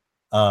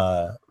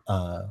outlets.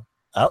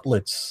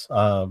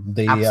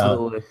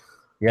 Absolutely.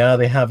 Yeah,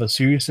 they have a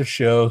series of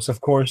shows.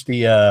 Of course,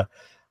 the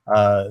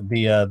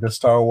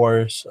Star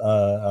Wars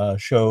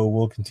show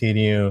will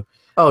continue.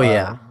 Oh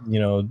yeah.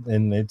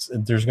 And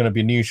there's going to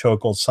be a new show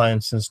called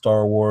Science in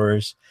Star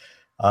Wars.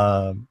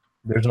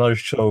 There's another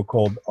show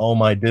called Oh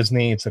My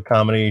Disney. It's a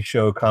comedy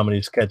show,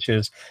 comedy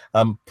sketches.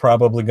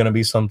 Probably going to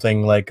be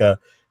something like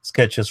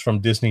sketches from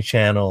Disney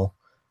Channel.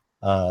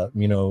 Some of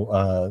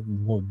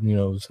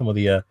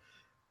the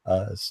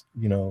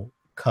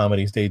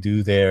comedies they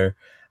do there.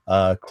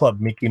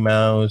 Club Mickey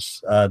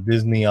Mouse,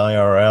 Disney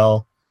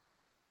IRL.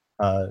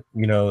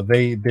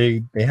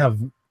 They have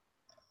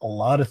a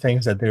lot of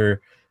things that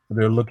they're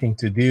looking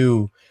to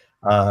do.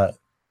 To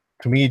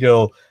me,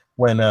 Joe,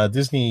 when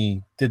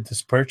Disney did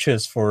this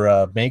purchase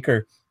for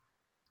Maker,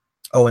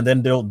 and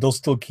then they'll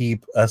still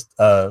keep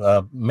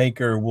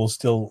Maker will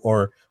still,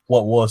 or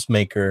what was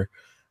Maker,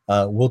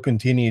 will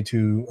continue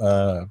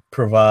to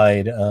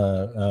provide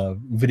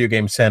video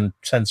game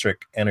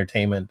centric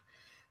entertainment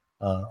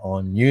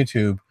on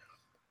YouTube.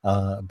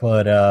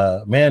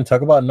 But man,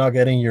 talk about not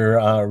getting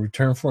your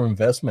return for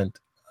investment.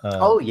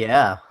 Oh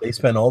yeah. They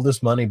spent all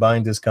this money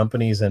buying these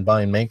companies and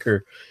buying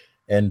Maker,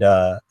 and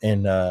now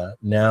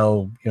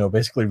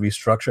basically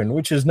restructuring,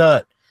 which is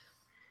not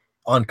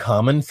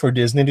uncommon for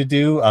Disney to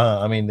do.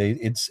 I mean,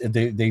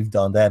 they've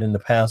done that in the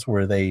past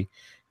where they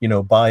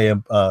buy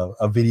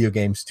a video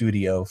game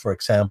studio, for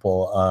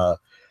example,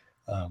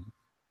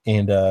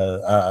 and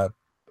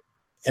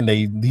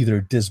they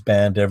either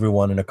disband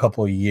everyone in a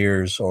couple of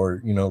years,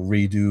 or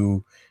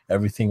redo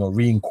everything, or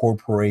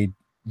reincorporate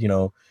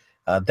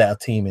that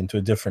team into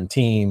a different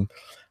team.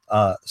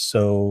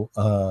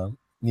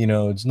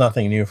 It's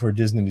nothing new for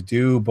Disney to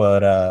do,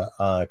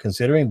 but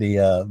considering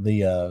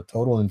the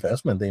total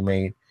investment they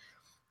made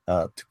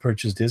to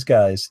purchase these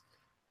guys,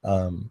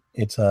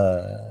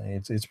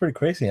 it's pretty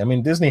crazy. I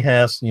mean, Disney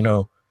has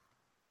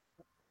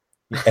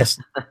S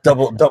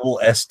double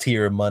S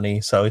tier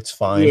money, so it's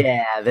fine.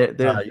 Yeah,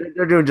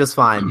 they're doing just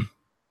fine.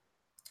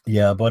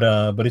 Yeah, but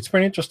it's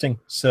pretty interesting.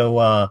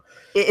 So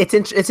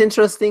It's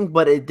interesting,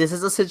 but this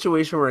is a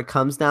situation where it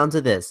comes down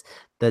to this: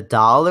 the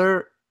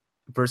dollar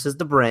versus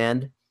the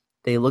brand.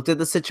 They looked at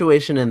the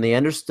situation and they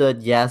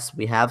understood, yes,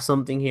 we have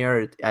something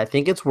here. I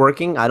think it's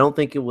working. I don't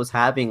think it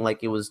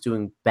was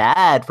doing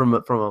bad from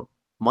a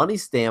money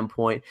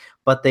standpoint,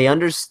 but they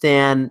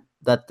understand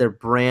that their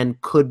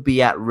brand could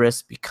be at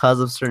risk because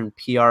of certain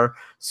PR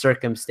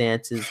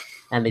circumstances,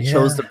 and they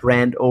chose the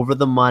brand over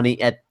the money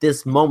at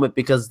this moment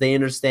because they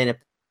understand if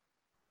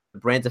the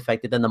brand's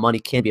affected, then the money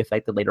can be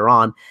affected later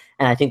on.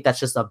 And I think that's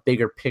just a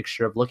bigger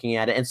picture of looking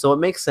at it. And so it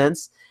makes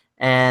sense.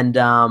 And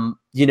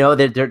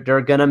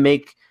they're gonna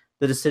make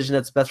the decision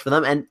that's best for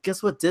them. And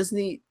guess what?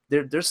 Disney,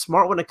 they're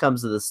smart when it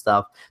comes to this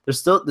stuff.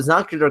 It's not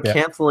like they're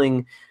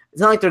canceling.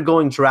 It's not like they're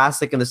going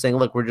drastic and they're saying,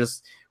 look,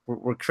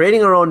 we're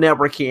creating our own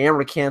network here and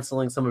we're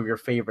canceling some of your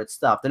favorite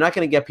stuff. They're not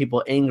going to get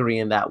people angry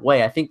in that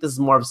way. I think this is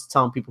more of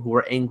telling people who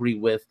were angry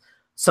with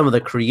some of the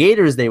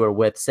creators they were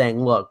with,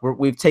 saying, look,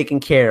 we've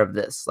taken care of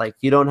this. Like,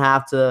 you don't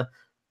have to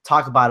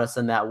talk about us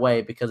in that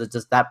way because it's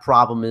just that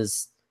problem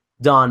is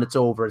done. It's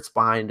over. It's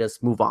behind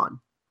us. Move on.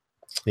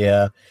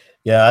 Yeah.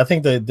 I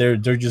think that they're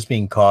just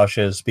being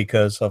cautious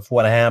because of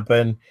what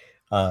happened,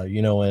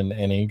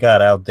 and it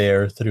got out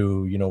there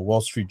through,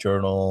 Wall Street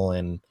Journal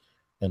and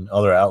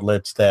other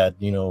outlets that,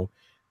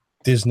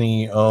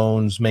 Disney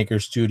owns Maker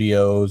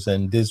Studios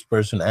and this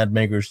person at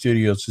Maker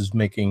Studios is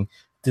making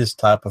this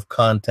type of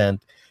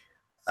content.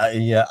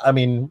 I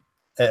mean,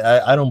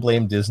 I don't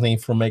blame Disney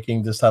for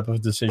making this type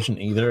of decision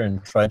either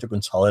and trying to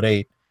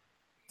consolidate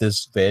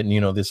this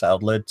this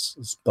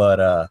outlets.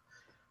 But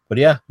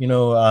yeah,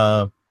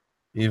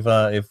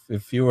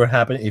 if you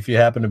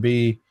happen to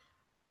be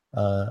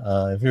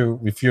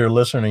if you're a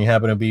listener and you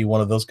happen to be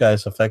one of those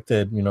guys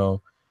affected,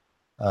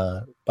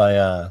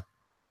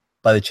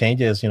 by the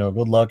changes,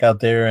 good luck out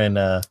there.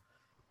 And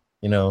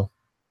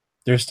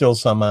there's still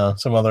some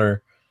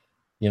other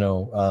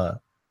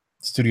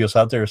studios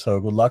out there, so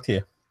good luck to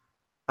you.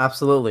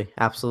 Absolutely,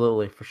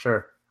 for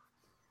sure.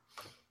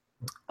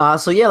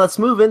 So yeah, let's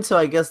move into,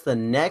 I guess, the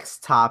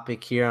next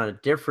topic here on a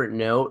different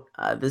note.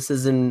 This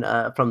is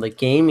from the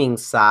gaming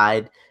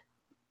side.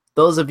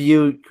 Those of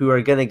you who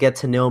are going to get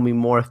to know me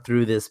more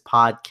through this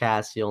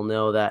podcast, you'll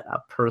know that a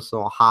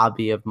personal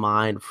hobby of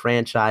mine,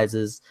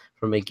 franchises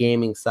from a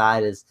gaming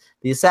side, is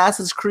the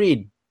Assassin's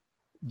Creed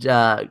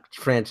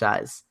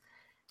franchise.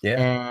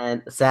 Yeah.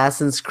 And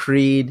Assassin's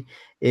Creed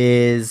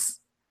is,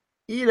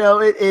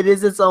 it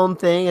is its own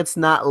thing. It's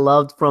not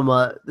loved from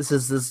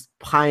this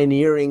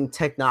pioneering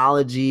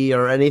technology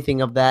or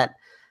anything of that.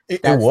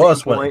 It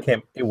was when it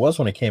came. It was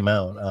when it came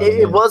out.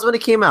 It was when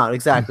it came out.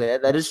 Exactly.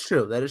 That is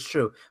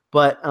true.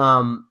 But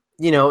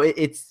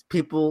it's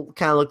people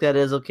kind of looked at it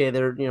as, okay,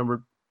 they're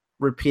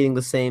repeating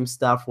the same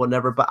stuff,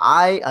 whatever. But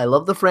I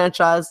love the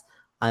franchise.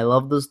 I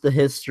love the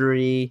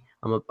history.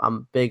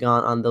 I'm big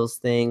on those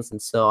things,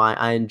 and so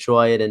I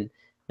enjoy it, and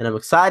I'm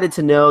excited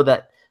to know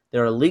that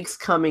there are leaks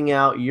coming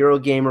out.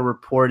 Eurogamer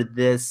reported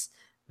this,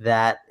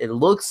 that it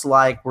looks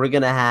like we're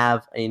gonna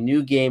have a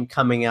new game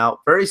coming out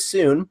very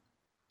soon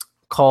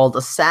called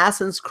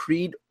Assassin's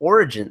Creed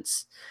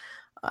Origins.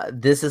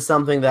 This is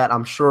something that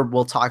I'm sure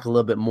we'll talk a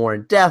little bit more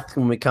in depth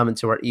when we come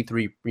into our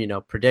E3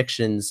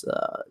 predictions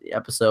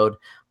episode.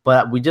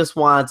 But we just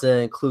wanted to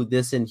include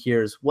this in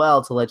here as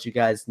well to let you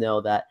guys know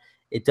that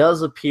it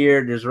does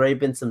appear there's already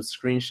been some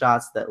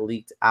screenshots that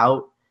leaked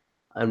out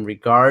in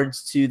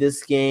regards to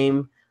this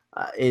game.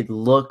 It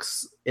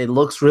looks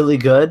really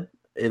good.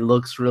 It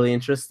looks really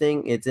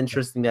interesting. It's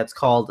interesting that it's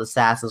called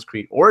Assassin's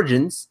Creed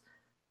Origins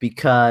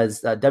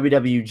because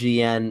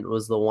WWGN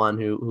was the one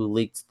who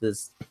leaked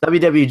this.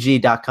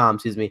 WWG.com,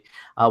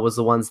 was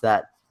the ones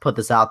that put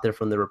this out there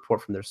from the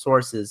report from their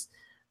sources.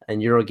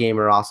 And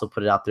Eurogamer also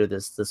put it out there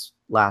this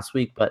last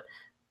week. But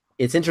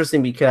it's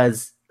interesting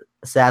because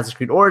Assassin's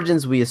Creed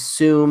Origins, we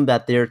assume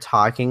that they're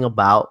talking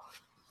about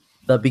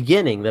the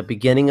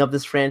beginning of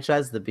this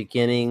franchise, the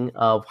beginning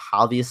of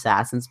how the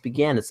Assassins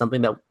began. It's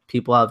something that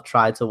people have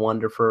tried to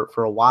wonder for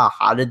a while.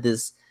 How did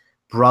this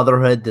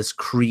brotherhood, this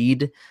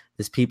creed,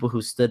 this people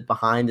who stood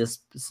behind this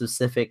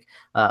specific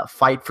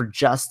fight for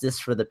justice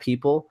for the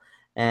people?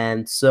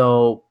 And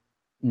so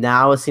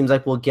now it seems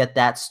like we'll get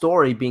that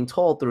story being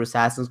told through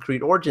Assassin's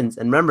Creed Origins.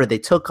 And remember, they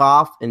took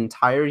off an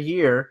entire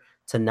year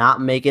to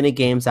not make any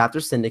games after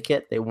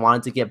Syndicate. They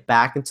wanted to get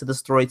back into the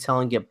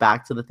storytelling, get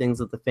back to the things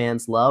that the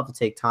fans love, to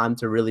take time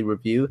to really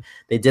review.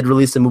 They did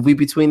release a movie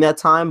between that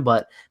time,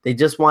 but they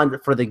just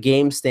wanted, for the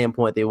game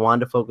standpoint, they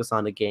wanted to focus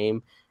on the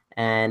game.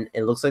 And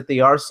it looks like they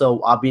are.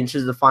 So I'll be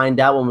interested to find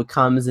out when it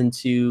comes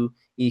into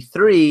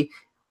E3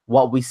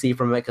 what we see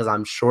from it, because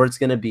I'm sure it's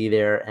going to be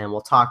there, and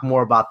we'll talk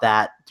more about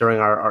that during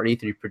our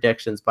E3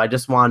 predictions. But I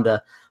just wanted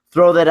to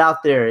throw that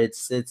out there.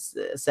 It's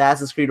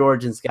Assassin's Creed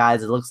Origins,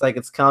 guys. It looks like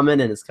it's coming,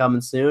 and it's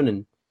coming soon,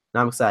 and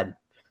I'm excited.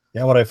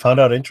 Yeah, what I found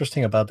out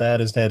interesting about that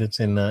is that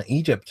it's in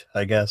Egypt,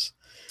 I guess.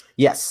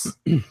 Yes.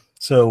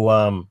 So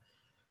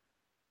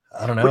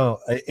I don't know,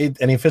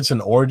 and if it's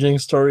an origin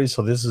story,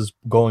 so this is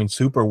going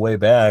super way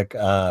back.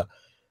 So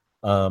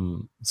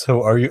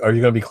are you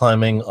going to be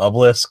climbing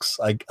obelisks?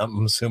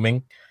 I'm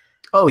assuming.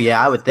 Oh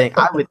yeah, I would think.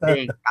 I would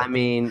think. I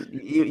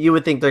mean, you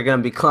would think they're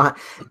gonna be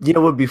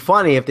it would be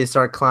funny if they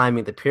start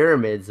climbing the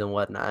pyramids and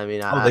whatnot. I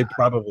mean, Oh, they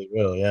probably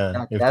will. Yeah,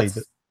 that, if they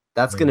did.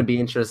 that's Yeah. gonna be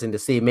interesting to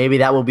see. Maybe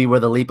that will be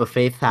where the leap of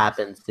faith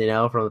happens. From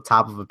the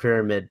top of a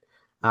pyramid.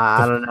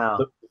 I don't know.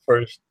 The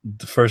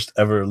the first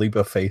ever leap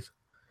of faith.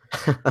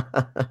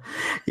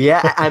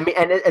 Yeah, I mean,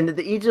 and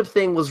the Egypt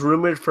thing was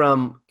rumored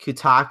from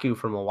Kotaku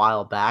from a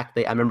while back.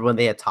 I remember when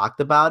they had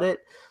talked about it,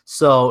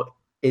 so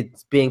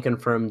it's being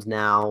confirmed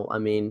now. I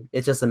mean,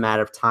 it's just a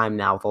matter of time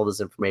now with all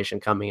this information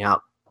coming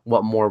out.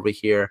 What more we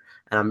hear,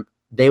 and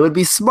they would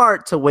be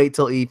smart to wait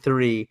till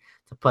E3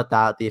 to put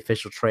out the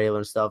official trailer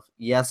and stuff.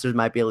 Yes, there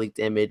might be a leaked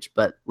image,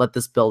 but let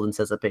this build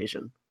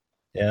anticipation.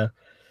 Yeah.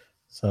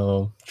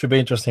 So should be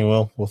interesting.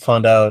 We'll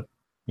find out,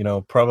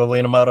 probably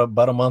in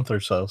about a month or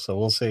so. So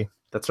we'll see.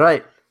 That's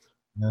right.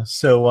 Yeah.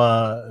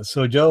 So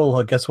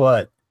Joel, guess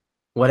what?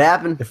 What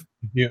happened?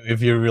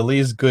 If you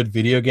release good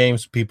video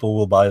games, people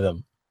will buy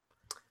them.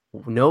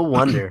 No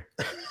wonder.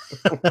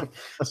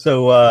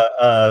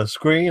 So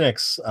Square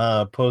Enix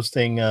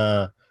posting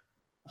a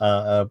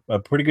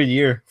pretty good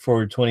year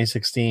for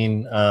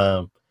 2016.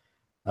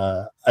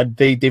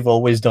 They've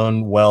always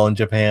done well in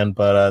Japan,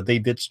 but they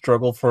did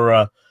struggle for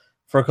a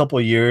couple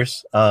of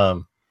years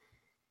over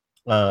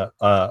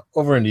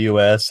in the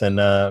US, and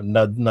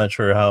not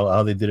sure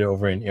how they did it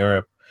over in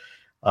Europe.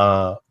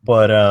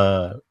 But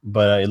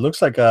it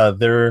looks like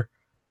they're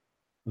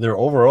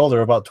overall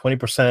they're about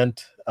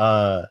 20%.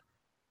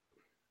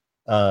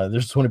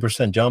 There's a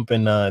 20% jump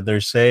in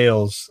their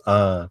sales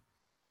and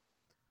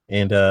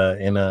in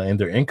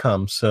their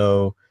income.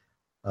 So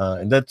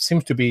and that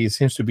seems to be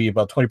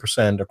about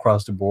 20%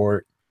 across the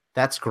board.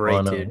 That's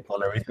great, dude.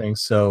 On everything.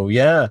 So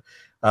yeah,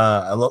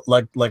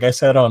 like I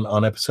said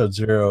on episode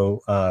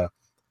 0,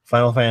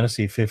 Final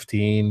Fantasy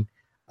 15.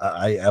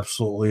 I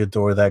absolutely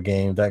adore that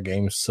game. That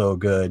game's so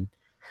good.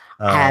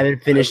 I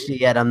haven't finished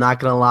it yet. I'm not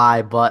gonna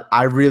lie, but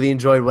I really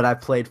enjoyed what I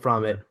played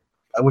from it.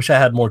 I wish I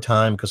had more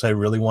time because I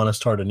really want to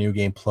start a new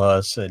game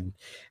plus and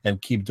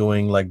keep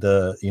doing like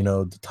the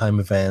time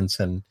events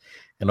and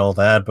all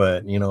that.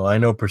 But I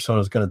know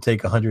Persona is going to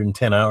take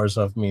 110 hours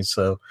of me,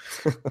 so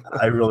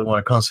I really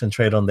want to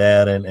concentrate on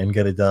that and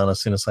get it done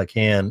as soon as I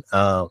can.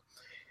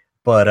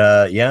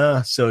 But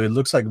yeah, so it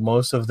looks like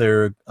most of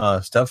their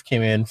stuff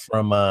came in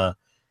from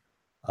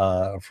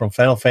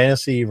Final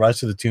Fantasy.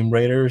 Rise of the Tomb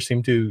Raider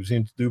seem to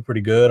do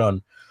pretty good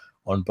on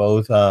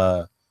both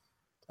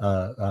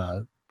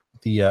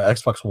the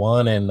Xbox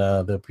One and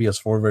the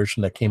PS4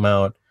 version that came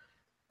out,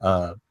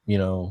 last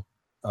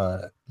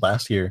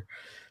year.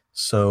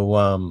 So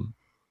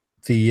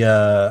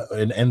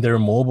and their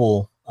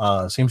mobile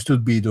seems to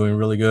be doing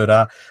really good.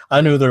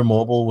 I knew their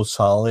mobile was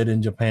solid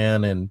in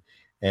Japan, and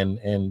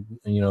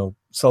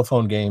cell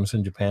phone games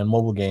in Japan,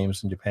 mobile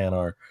games in Japan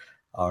are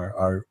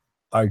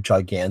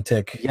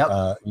gigantic.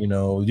 Yep.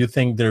 You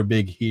think they're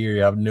big here,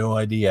 you have no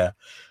idea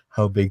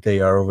how big they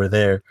are over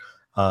there.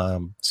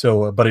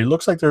 But it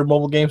looks like their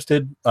mobile games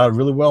did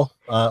really well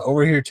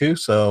over here too.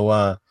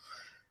 So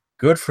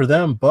good for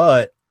them.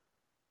 But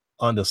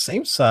on the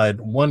same side,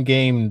 one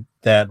game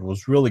that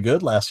was really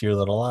good last year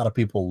that a lot of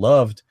people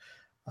loved,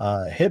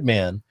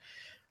 Hitman.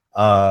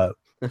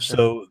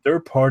 So they're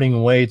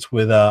parting ways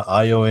with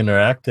IO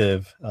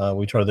Interactive,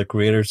 which are the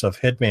creators of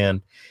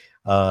Hitman.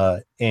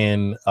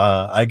 And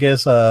I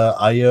guess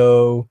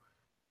IO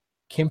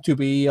came to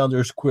be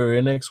under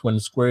Square Enix when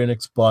Square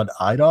Enix bought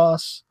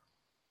Eidos.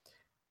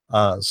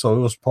 So it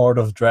was part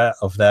of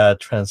that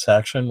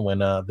transaction when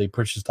they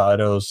purchased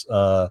Eidos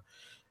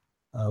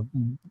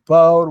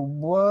about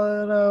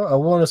what I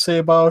want to say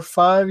about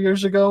 5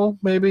 years ago,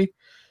 maybe.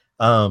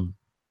 And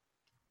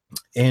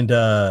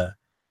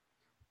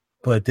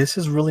but this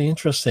is really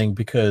interesting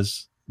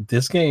because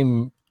this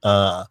game,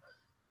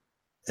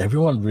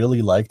 everyone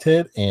really liked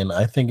it, and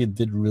I think it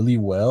did really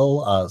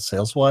well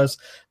sales wise.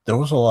 There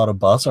was a lot of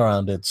buzz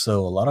around it,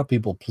 so a lot of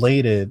people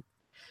played it.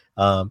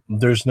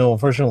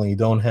 Unfortunately, you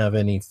don't have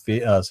any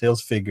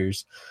sales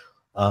figures,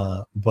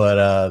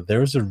 but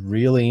there's a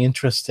really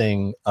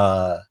interesting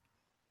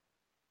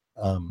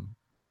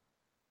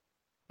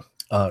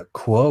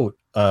quote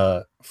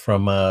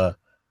from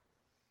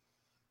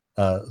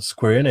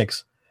Square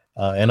Enix,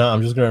 and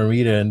I'm just going to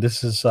read it. And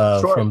this is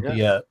from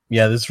this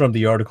is from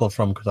the article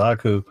from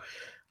Kotaku,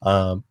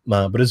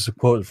 but it's a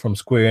quote from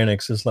Square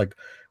Enix. It's like,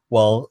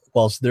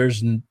 whilst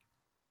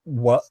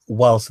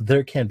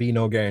there can be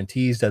no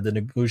guarantees that the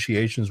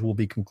negotiations will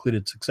be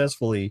concluded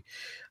successfully,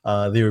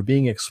 they are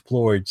being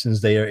explored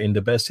since they are in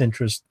the best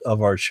interest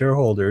of our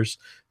shareholders,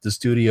 the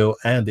studio,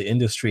 and the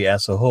industry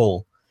as a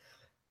whole.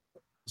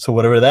 So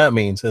whatever that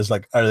means is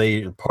like, are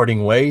they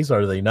parting ways?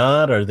 Are they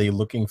not? Are they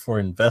looking for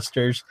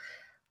investors?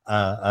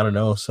 I don't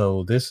know.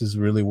 So this is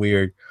really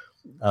weird.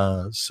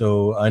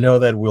 So I know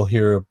that we'll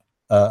hear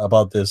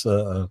about this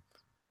a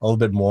little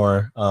bit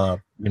more,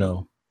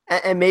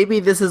 And maybe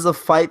this is a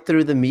fight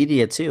through the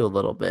media too, a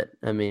little bit.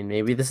 I mean,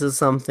 maybe this is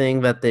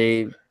something that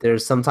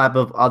there's some type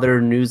of other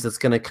news that's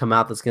going to come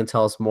out that's going to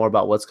tell us more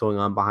about what's going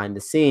on behind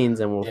the scenes,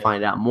 and we'll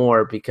find out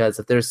more. Because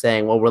if they're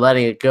saying, well, we're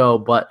letting it go,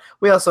 but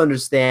we also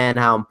understand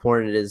how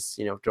important it is,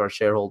 to our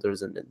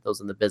shareholders and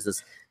those in the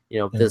business,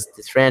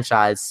 this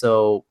franchise.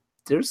 So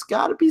there's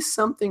got to be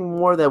something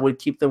more that would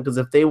keep them, because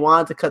if they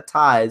wanted to cut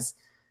ties,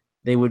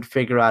 they would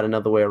figure out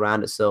another way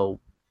around it. So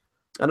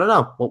I don't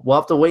know. We'll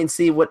have to wait and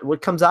see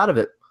what comes out of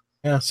it.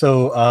 Yeah,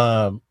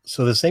 so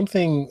so the same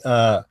thing.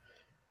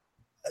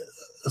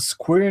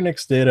 Square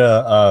Enix did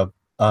a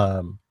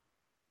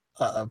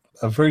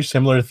very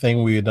similar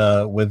thing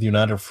with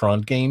United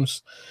Front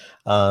Games.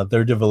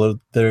 They're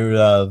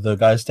the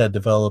guys that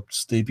developed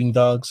Sleeping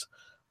Dogs.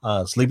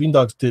 Sleeping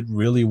Dogs did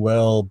really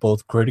well,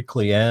 both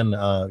critically and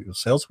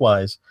sales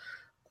wise.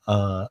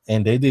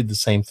 And they did the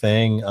same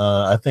thing.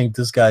 I think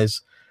these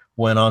guys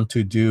went on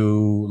to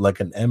do like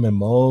an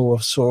MMO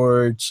of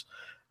sorts,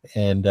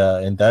 and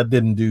that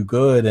didn't do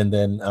good. And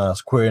then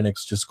Square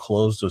Enix just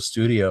closed the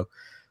studio.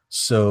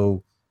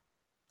 So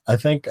I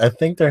think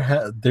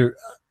it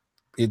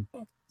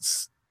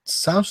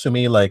sounds to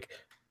me like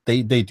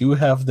they do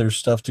have their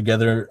stuff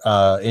together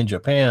in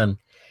Japan,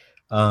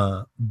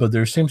 but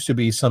there seems to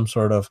be some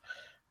sort of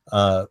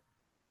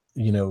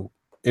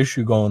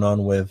issue going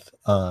on with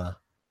the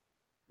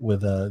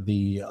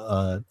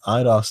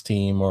IDOS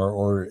team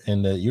or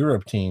in the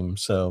Europe team.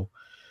 So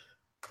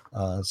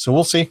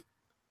we'll see.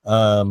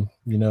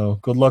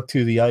 Good luck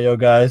to the IO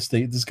guys.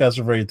 These guys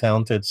are very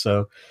talented.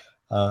 So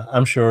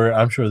I'm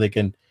sure they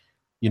can.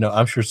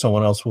 I'm sure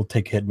someone else will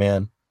take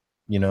Hitman.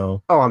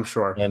 Oh, I'm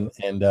sure. And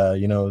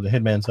the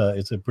Hitman's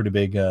it's a pretty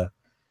big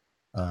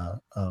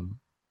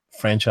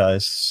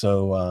franchise.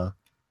 So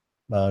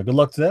good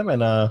luck to them,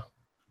 and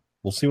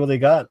we'll see what they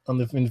got in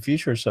the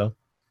future. So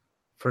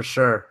for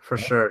sure,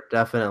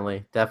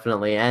 definitely.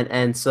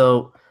 And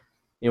so,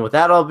 with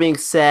that all being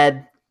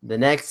said, the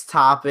next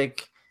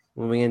topic,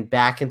 moving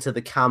back into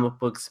the comic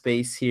book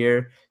space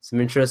here,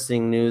 some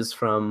interesting news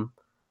from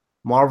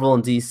Marvel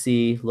and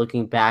DC.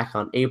 Looking back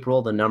on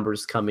April, the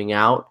numbers coming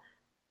out,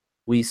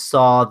 we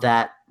saw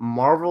that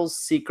Marvel's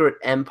Secret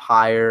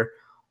Empire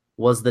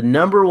was the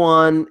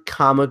 #1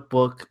 comic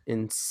book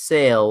in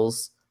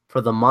sales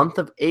for the month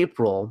of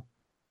April.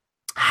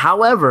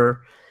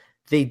 However,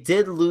 they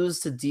did lose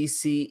to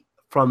DC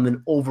from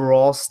an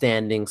overall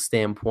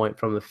standpoint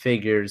from the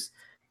figures,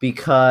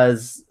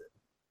 because,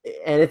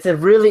 and it's a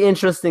really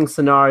interesting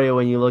scenario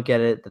when you look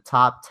at it, the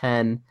top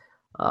 10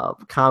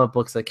 comic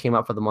books that came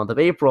out for the month of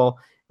April.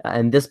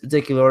 In this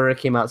particular order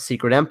came out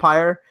Secret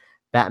Empire,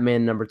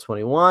 Batman number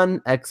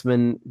 21,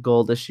 X-Men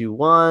Gold issue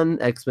 1,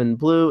 X-Men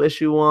Blue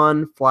issue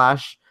 1,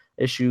 Flash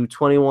issue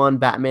 21,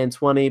 Batman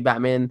 20,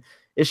 Batman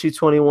issue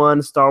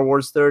 21, Star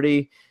Wars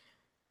 30,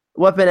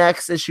 Weapon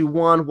X issue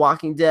 1,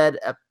 Walking Dead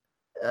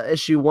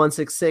issue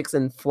 166,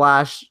 and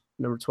Flash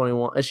number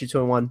 21, issue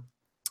 21.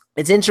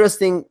 It's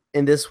interesting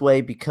in this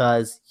way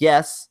because,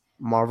 yes,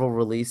 Marvel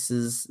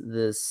releases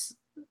this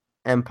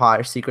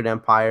Secret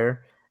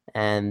Empire,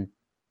 and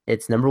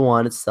it's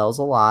 #1. It sells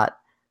a lot.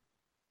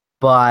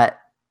 But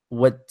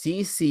what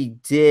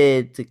DC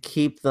did to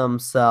keep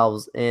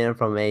themselves in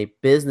from a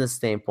business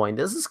standpoint,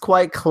 this is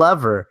quite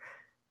clever.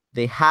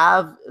 They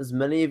have, as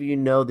many of you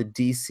know, the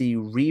DC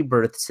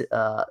Rebirth,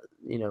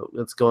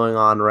 that's going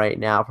on right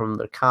now from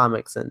their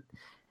comics,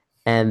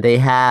 and they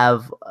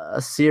have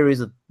a series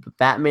of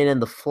Batman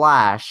and the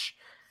Flash.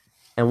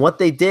 And what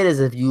they did is,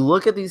 if you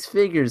look at these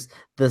figures,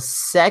 the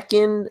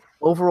second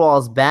overall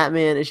is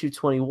Batman issue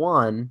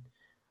 21,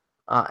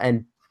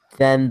 and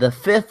then the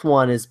fifth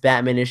one is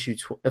Batman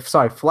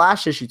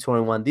Flash issue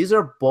 21. These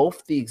are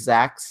both the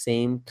exact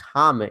same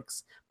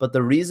comics, but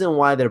the reason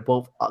why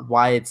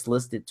why it's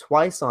listed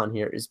twice on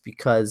here is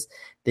because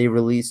they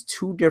released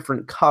 2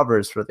 different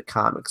covers for the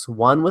comics.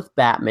 One with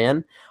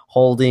Batman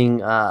holding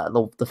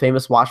the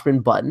famous Watchmen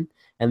button,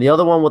 and the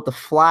other one with the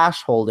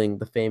Flash holding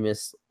the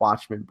famous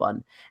Watchmen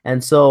button.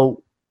 And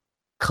so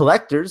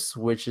collectors,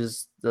 which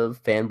is the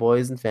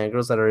fanboys and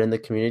fangirls that are in the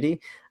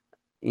community,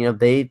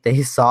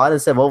 they saw it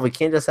and said, well, we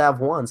can't just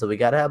have one, so we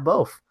got to have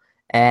both.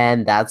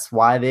 And that's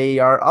why they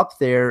are up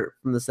there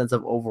from the sense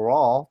of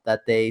overall,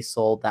 that they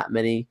sold that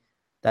many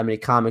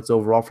comics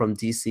overall from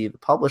DC, the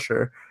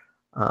publisher.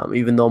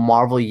 Even though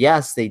Marvel,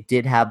 yes, they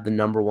did have the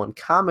 #1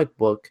 comic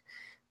book,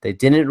 they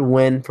didn't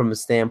win from a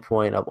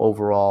standpoint of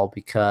overall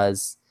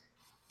because,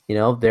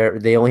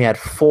 they only had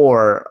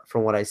 4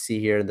 from what I see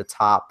here in the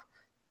top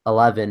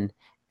 11,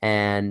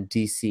 and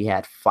DC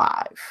had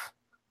 5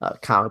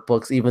 comic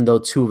books, even though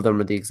 2 of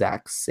them are the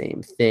exact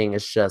same thing.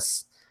 It's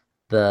just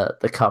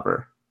the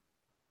cover.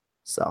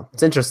 So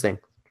it's interesting.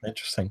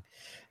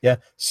 Yeah.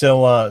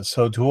 So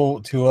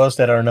to us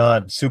that are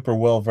not super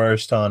well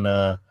versed on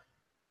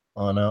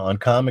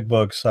comic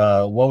books,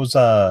 what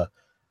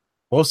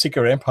was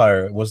Secret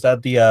Empire? Was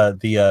that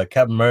the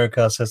Captain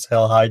America says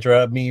Hell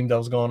Hydra meme that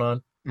was going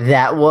on?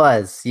 That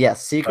was,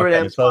 yes, Secret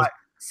Empire.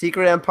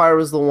 Secret Empire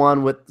was the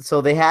one with. So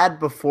they had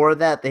before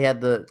that they had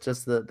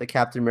the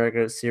Captain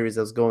America series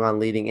that was going on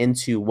leading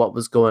into what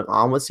was going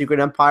on with Secret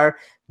Empire.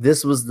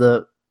 This was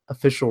the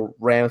official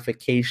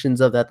ramifications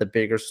of that, the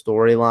bigger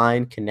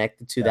storyline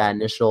connected to that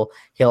initial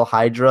Hail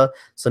Hydra.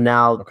 So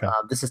now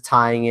this is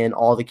tying in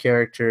all the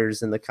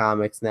characters in the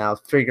comics now,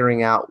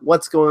 figuring out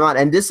what's going on.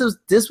 And this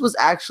was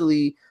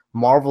actually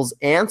Marvel's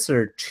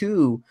answer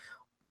to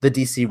the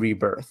DC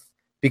Rebirth,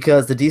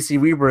 because the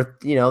DC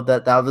Rebirth,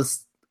 that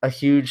was a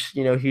huge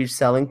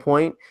selling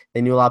point.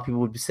 They knew a lot of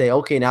people would say,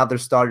 okay, now they're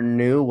starting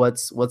new.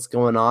 What's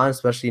going on?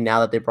 Especially now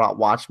that they brought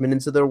Watchmen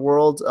into their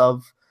world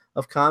of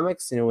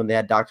comics. When they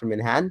had Dr.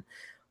 Manhattan,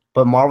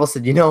 but Marvel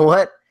said, you know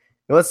what?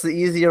 What's the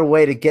easier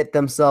way to get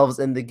themselves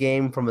in the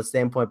game from a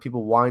standpoint of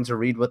people wanting to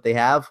read what they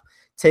have?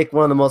 Take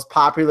one of the most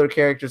popular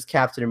characters,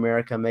 Captain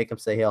America, make him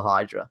say Hail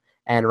Hydra.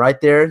 And right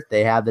there,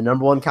 they have the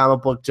 #1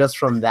 comic book just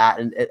from that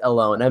and it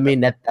alone. I mean,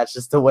 that's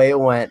just the way it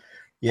went.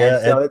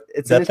 Yeah, so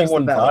it's that thing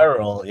went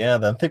viral. Yeah,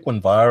 that thing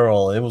went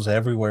viral. It was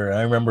everywhere.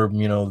 I remember,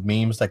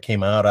 memes that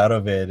came out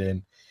of it,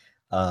 and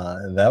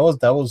that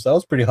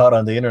was pretty hot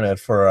on the internet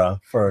for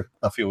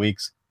a few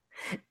weeks.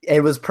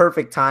 It was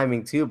perfect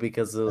timing too,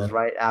 because it was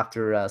right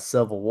after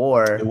Civil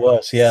War. It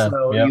was, yeah.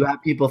 So you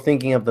have people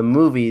thinking of the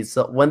movies.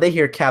 So when they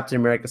hear Captain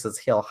America says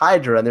Hail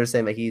Hydra, and they're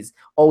saying that he's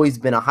always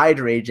been a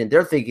Hydra agent,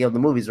 they're thinking of the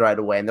movies right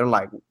away, and they're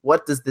like,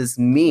 "What does this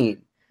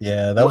mean?"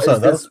 Yeah, that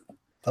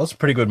was a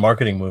pretty good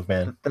marketing move,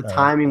 man. The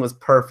timing was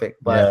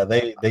perfect, but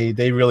yeah,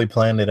 they really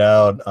planned it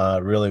out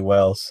really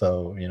well.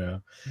 So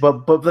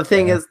But the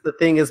thing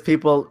is,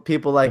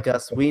 people like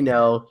us, we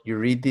know you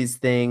read these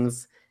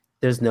things.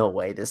 There's no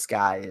way this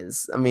guy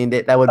is. I mean,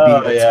 that would be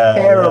a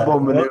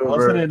terrible maneuver.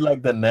 Wasn't it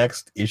like the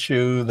next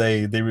issue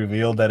they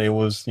revealed that it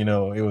was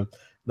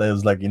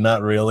like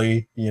not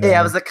really. Yeah,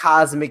 it was a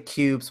cosmic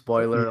cube.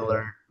 Spoiler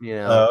alert.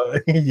 Yeah.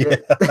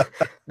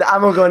 I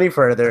won't go any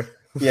further.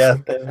 Yeah,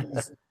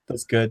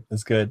 that's good.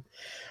 That's good.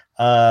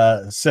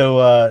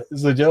 So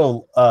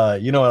Joe, I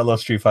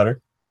love Street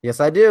Fighter. Yes,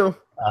 I do.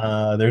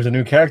 There's a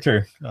new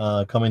character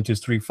coming to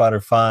Street Fighter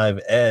V,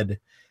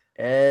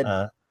 Ed.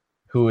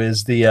 Who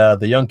is the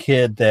young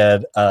kid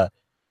that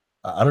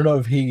I don't know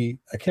if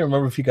I can't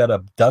remember if he got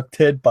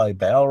abducted by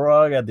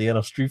Balrog at the end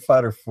of Street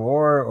Fighter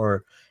 4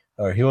 or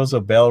he was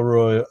a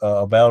Balrog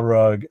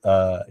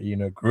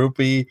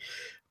groupie,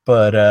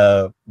 but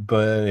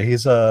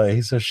he's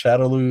a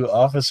Shadowloo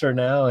officer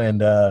now,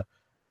 and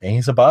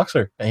he's a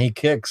boxer and he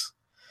kicks.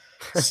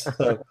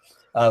 So,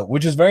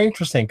 which is very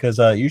interesting because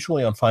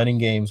usually on fighting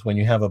games, when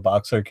you have a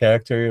boxer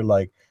character,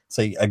 like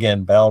say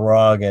again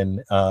Balrog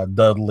and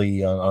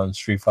Dudley on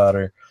Street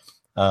Fighter,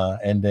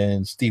 and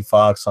then Steve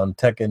Fox on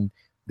Tekken,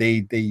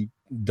 they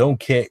don't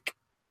kick.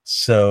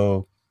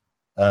 So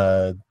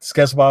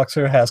Sketch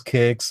Boxer has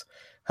kicks,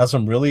 has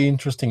some really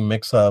interesting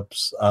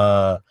mix-ups.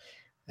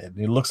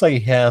 It looks like he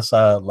has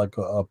like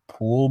a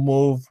pull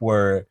move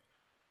where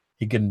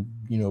he can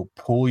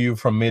pull you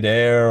from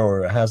midair,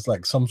 or has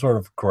like some sort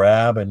of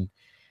grab and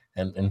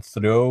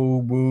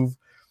throw move.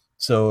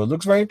 So it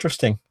looks very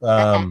interesting.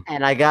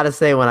 And I gotta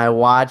say, when I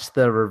watched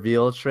the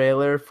reveal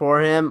trailer for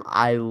him,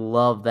 I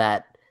love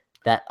that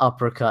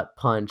uppercut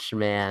punch,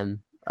 man.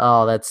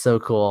 Oh, that's so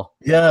cool.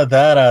 Yeah,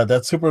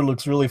 that super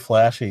looks really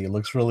flashy. It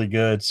looks really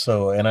good.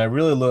 So, and I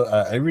really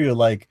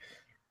like,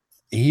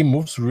 he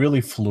moves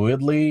really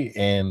fluidly,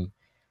 and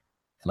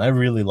I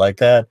really like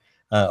that.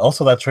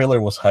 Also, that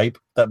trailer was hype.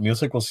 That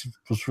music was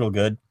real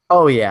good.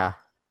 Oh yeah,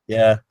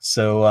 yeah.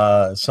 So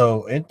I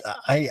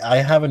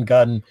haven't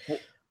gotten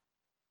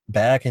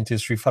back into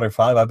Street Fighter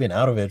V. I've been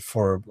out of it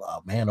for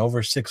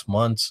over 6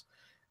 months,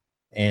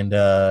 and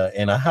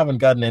I haven't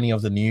gotten any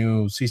of the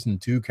new season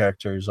 2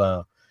 characters.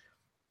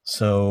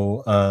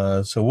 So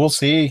we'll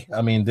see.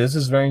 I mean, this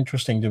is very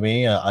interesting to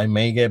me. I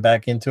may get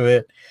back into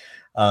it.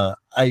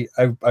 I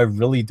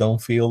really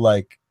don't feel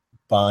like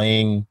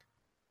buying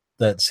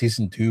that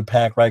season 2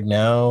 pack right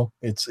now.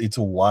 It's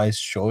a wise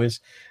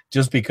choice,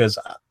 just because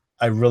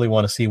I really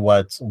want to see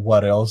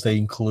what else they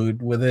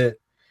include with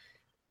it.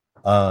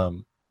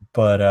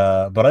 But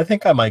I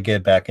think I might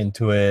get back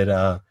into it.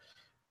 I've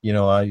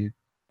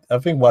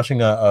been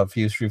watching a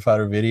few Street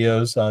Fighter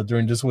videos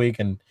during this week,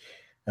 and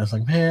I was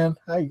like, man,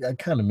 I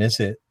kind of miss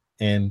it.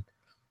 And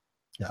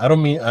I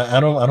don't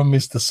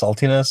miss the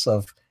saltiness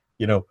of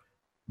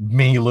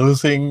me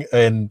losing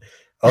and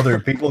other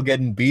people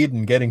getting beat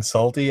and getting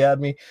salty at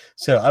me.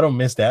 So I don't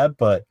miss that,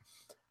 but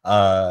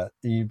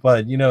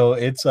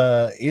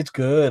it's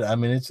good. I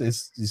mean,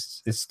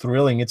 it's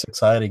thrilling, it's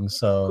exciting.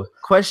 So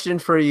question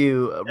for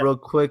you real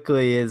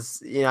quickly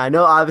is, I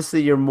know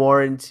obviously you're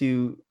more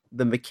into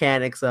the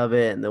mechanics of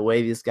it and the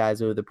way these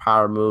guys move, the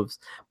power moves,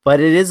 but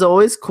it is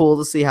always cool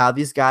to see how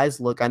these guys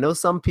look. I know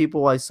some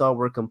people I saw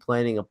were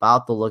complaining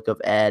about the look of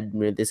Ed. I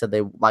mean, they said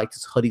they liked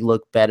his hoodie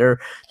look better.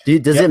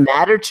 Does it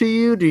matter to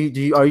you?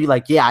 Are you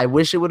like, yeah, I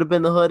wish it would have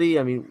been the hoodie?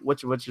 I mean,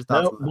 what's your thoughts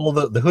on that? Well,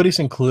 the hoodie's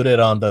included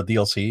on the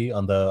DLC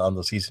on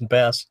the season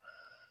pass.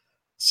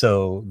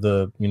 So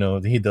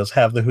he does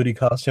have the hoodie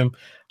costume.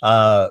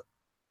 I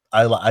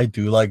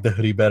do like the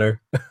hoodie better.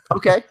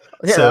 Okay.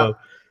 Yeah.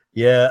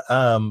 Yeah,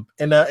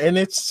 and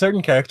it's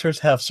certain characters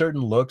have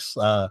certain looks.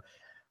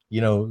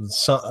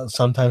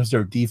 Sometimes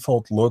their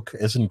default look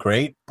isn't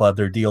great, but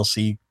their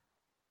DLC,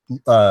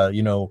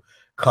 you know,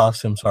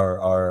 costumes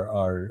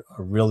are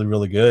really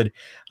really good.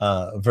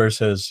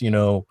 Versus,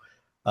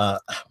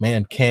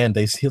 man,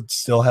 they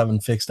still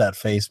haven't fixed that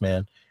face,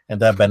 man, and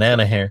that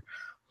banana hair.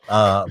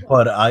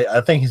 But I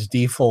think his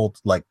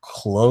default like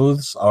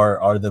clothes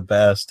are the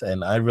best,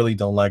 and I really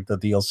don't like the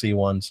DLC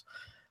ones.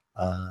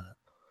 Uh,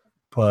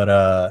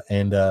 but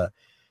and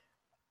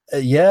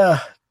Yeah,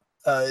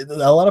 a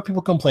lot of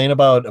people complain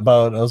about. I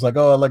was like,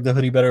 oh, I like the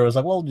hoodie better. I was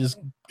like, well, just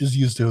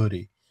use the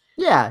hoodie.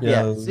 Yeah, You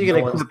yeah. know, So you can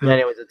no one's equip it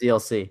anyway with the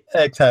DLC.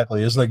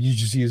 exactly. It's like you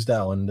just use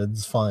that one.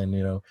 That's fine.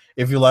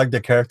 If you like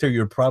the character,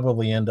 you'll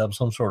probably end up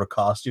some sort of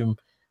costume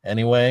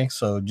anyway.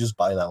 So just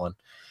buy that one.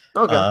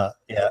 Okay.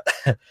 Yeah.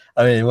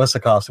 I mean, what's the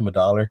costume?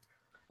 $1.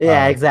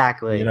 Yeah,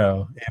 exactly.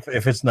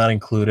 If it's not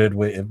included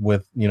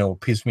with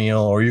piecemeal,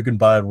 or you can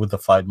buy it with the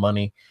fight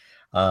money.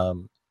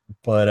 Um,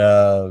 but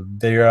I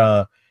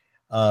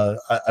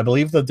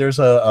believe that there's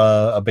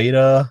a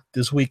beta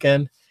this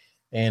weekend,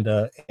 and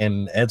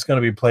it's going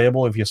to be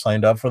playable if you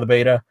signed up for the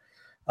beta.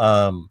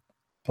 Um,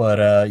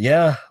 but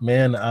yeah,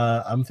 man,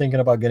 I'm thinking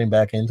about getting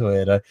back into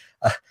it.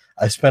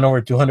 I spent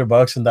over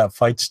 $200 in that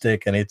fight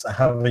stick, and I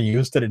haven't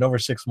used it in over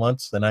 6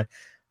 months. And I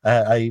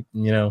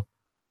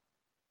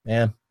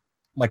man,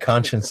 my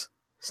conscience,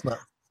 it's not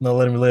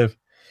letting me live.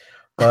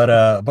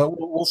 But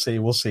we'll see.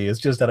 We'll see. It's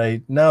just that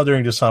I now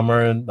during the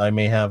summer, and I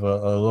may have a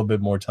little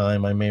bit more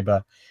time. I may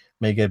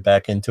get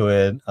back into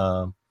it.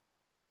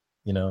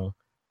 You know,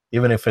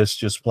 Even if it's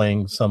just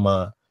playing some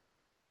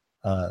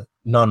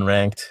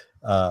non-ranked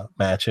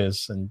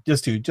matches, and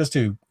just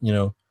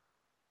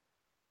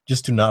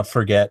to not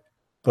forget.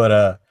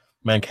 But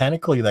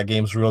mechanically, that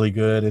game's really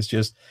good. It's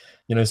just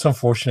it's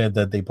unfortunate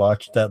that they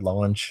botched that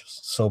launch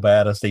so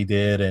bad as they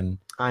did,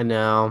 I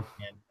know.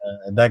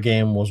 and that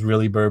game was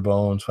really bare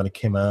bones when it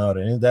came out,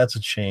 and that's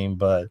a shame.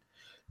 But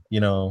you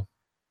know,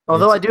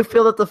 Although it's I do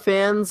feel that the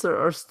fans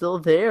are still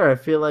there. I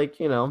feel like,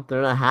 they're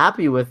not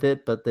happy with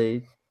it, but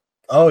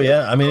oh they're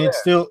yeah, I mean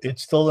still there.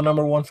 it's still the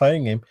number one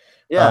fighting game.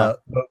 Yeah.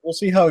 But we'll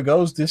see how it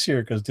goes this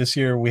year, because this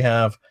year we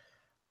have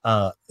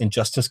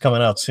Injustice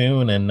coming out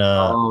soon,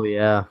 Oh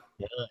yeah.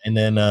 and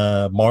then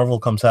Marvel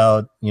comes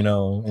out,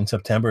 in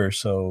September.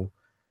 So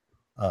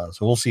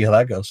we'll see how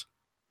that goes.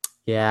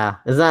 Yeah.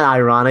 Isn't that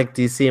ironic?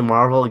 DC and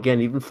Marvel again,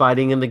 even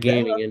fighting in the Yeah,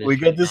 gaming industry,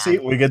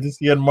 man. we get to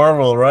see it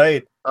Marvel,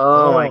 right?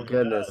 Oh my Oh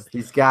goodness.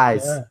 These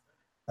guys.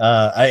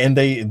 yeah. And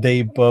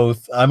they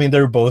both. I mean,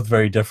 they're both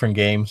very different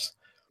games.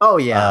 Oh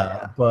yeah, Uh,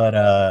 yeah. but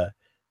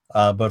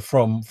uh, but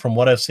from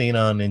what I've seen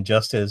on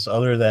Injustice,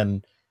 other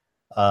than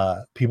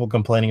people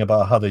complaining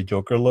about how the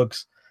Joker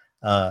looks,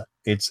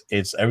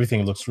 it's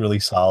everything looks really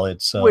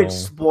solid. Which, So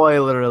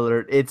spoiler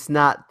alert, it's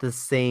not the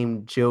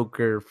same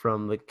Joker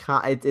from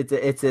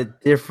it's a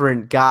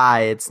different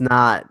guy. It's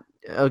not,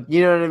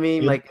 you know what I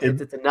mean? it Like it,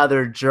 it's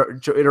another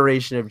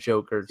iteration of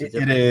Joker. It's a it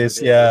different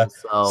is, yeah.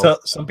 individual. So So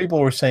some people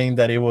were saying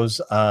that it was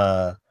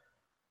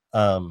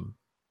um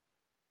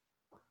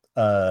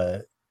uh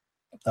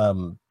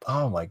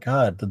oh my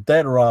god, the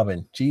dead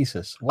Robin.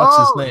 Jesus, what's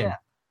his oh yeah, name?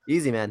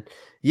 easy man.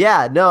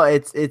 Yeah, no,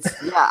 it's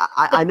yeah.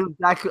 I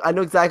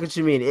know exactly what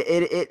you mean.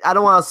 I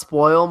don't want to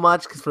spoil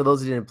much because for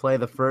those who didn't play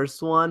the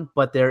first one,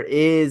 but there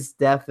is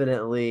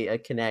definitely a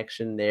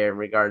connection there in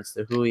regards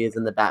to who he is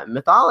in the Batman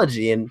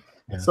mythology. And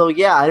Yeah. so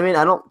yeah, I mean,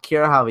 I don't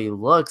care how he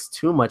looks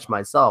too much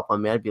myself. I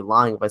mean, I'd be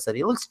lying if I said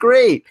he looks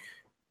great,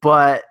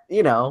 but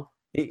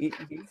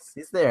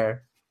he's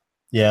there.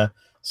 Yeah.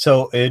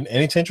 So and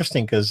it's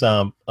interesting because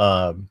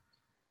uh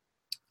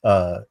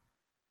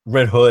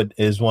Red Hood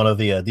is one of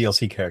the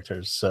DLC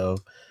characters.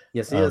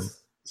 Yes, he Um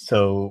is.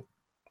 so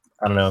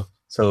I don't know.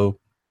 So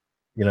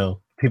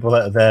people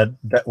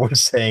that were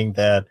saying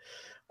that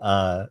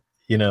uh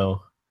you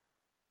know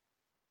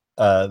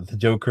the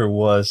Joker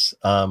was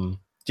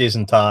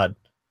Jason Todd.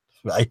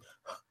 I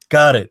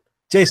got it.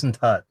 Jason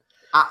Todd.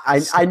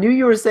 I knew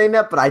you were saying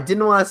that, but I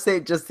didn't want to say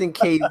it just in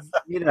case,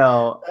 I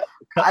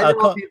know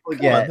what people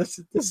Come on, get. this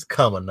is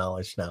common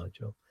knowledge now,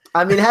 Joe.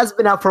 I mean, it has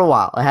been out for a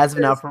while. It has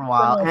been out It's for a been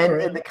while. out And for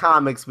in the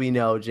comics, we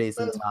know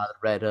Jason Todd,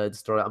 Red Hood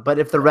story. But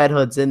if the Red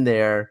Hood's in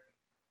there,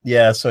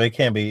 yeah, so it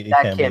can be,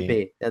 that can't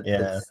be. yeah.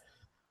 That's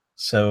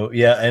So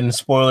yeah, and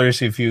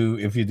spoilers if you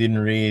didn't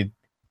read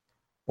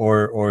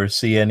or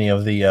see any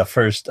of the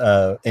first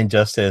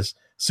Injustice,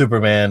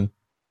 Superman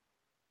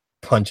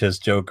punches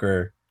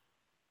Joker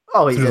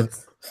oh, through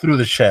through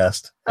the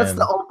chest, that's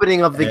the and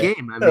opening of the uh,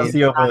 game. I mean, that's it's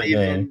the not opening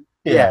game. even,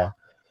 yeah. Yeah.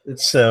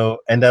 It's So,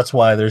 and that's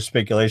why there's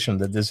speculation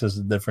that this is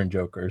a different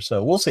Joker.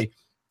 So we'll see.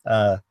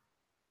 Uh,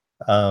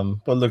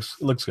 but looks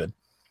good.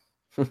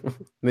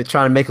 they're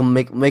trying to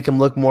make him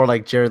look more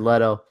like Jared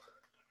Leto.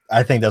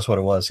 I think that's what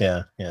it was.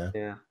 Yeah, yeah,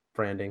 Yeah,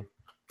 branding.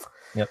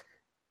 yep.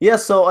 Yeah,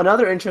 so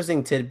another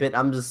interesting tidbit.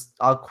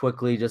 I'll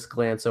quickly just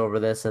glance over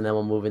this and then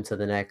we'll move into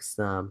the next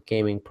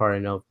gaming part I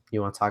know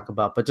you want to talk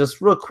about. But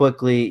just real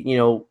quickly,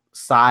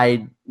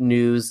 side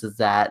news is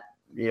that,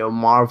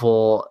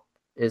 Marvel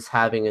is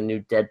having a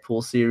new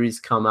Deadpool series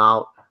come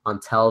out on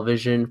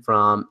television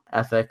from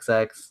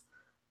FXP.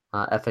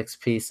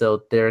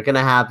 So they're going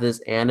to have this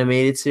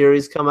animated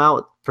series come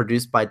out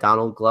produced by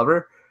Donald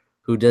Glover,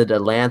 who did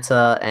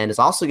Atlanta and is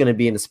also going to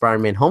be in the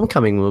Spider-Man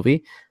Homecoming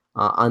movie.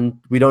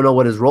 We don't know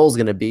what his role is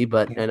going to be,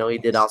 but I know he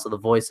did also the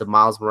voice of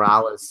Miles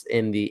Morales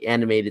in the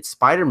animated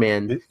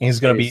Spider-Man. He's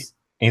going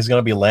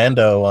to be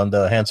Lando on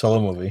the Han Solo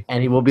movie.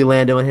 And he will be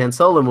Lando in Han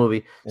Solo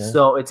movie. Yeah.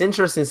 So it's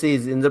interesting to see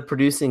he's in the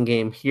producing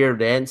game here.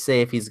 They didn't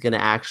say if he's going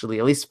to actually,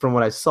 at least from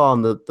what I saw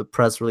in the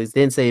press release,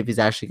 they didn't say if he's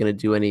actually going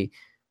to do any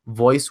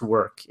voice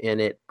work in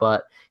it.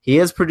 But he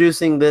is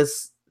producing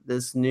this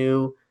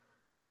new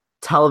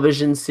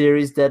television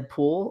series,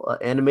 Deadpool,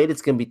 animated.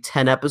 It's going to be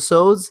 10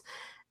 episodes.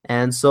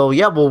 And so,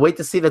 yeah, we'll wait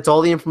to see. That's all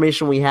the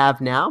information we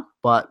have now.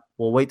 But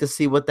we'll wait to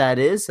see what that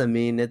is. I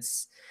mean,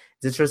 it's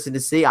interesting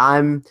to see.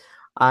 I'm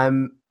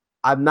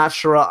not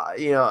sure,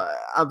 it's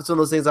one of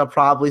those things I'll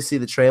probably see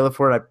the trailer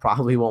for it. I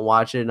probably won't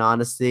watch it in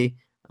honesty.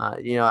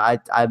 I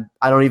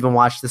don't even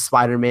watch the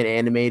Spider-Man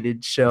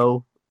animated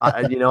show.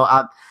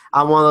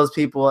 I'm one of those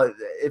people,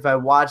 if I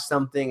watch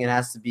something, it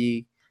has to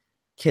be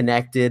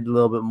connected a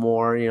little bit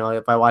more.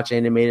 If I watch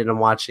animated, I'm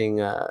watching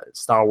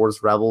Star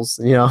Wars Rebels,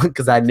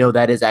 because I know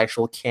that is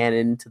actual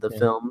canon to the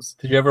films.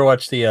 Did you ever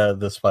watch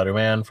the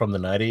Spider-Man from the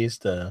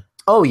 90s?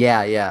 Oh,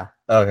 yeah.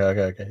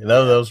 Okay.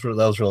 That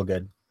was real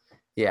good.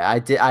 Yeah, I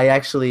did. I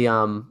actually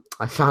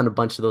I found a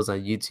bunch of those on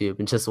YouTube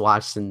and just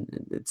watched, and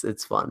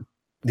it's fun.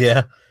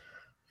 Yeah.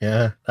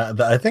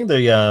 I think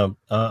the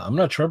I'm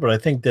not sure, but I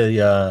think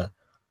the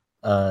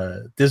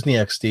Disney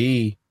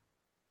XD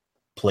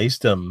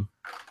placed them.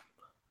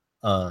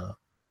 I'm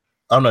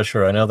not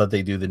sure. I know that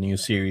they do the new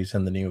series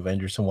and the new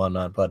Avengers and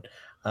whatnot, but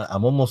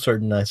I'm almost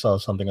certain I saw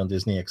something on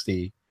Disney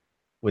XD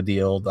with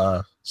the old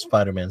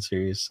Spider-Man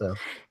series. So,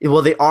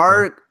 well, they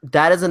are.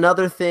 That is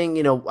another thing.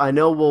 I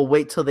know we'll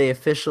wait till they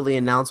officially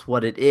announce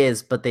what it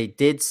is, but they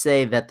did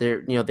say that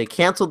they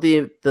canceled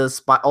the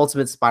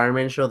Ultimate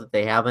Spider-Man show that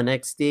they have on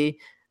XD.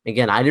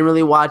 Again, I didn't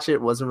really watch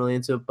it, wasn't really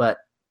into it, but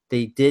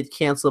they did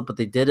cancel it. But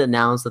they did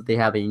announce that they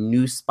have a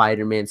new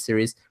Spider-Man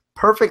series.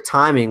 Perfect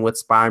timing with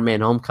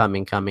Spider-Man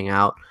Homecoming coming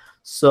out.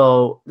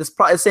 So this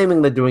probably the same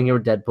thing they're doing here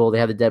with Deadpool. They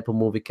have the Deadpool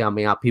movie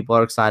coming out. People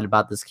are excited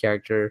about this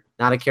character.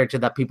 Not a character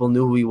that people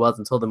knew who he was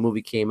until the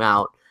movie came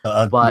out.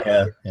 But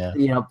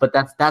but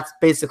that's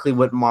basically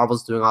what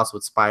Marvel's doing also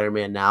with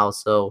Spider-Man now.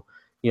 So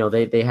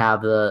they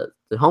have the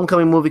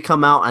Homecoming movie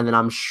come out, and then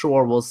I'm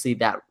sure we'll see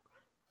that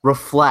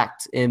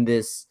reflect in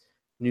this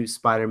new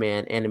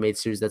Spider-Man animated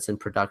series that's in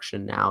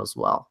production now as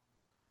well.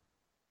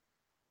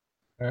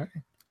 All right,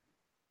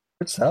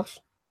 good stuff.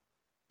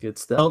 Good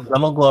stuff.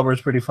 Donald Glover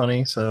is pretty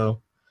funny,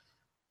 so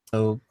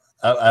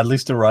at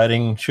least the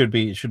writing should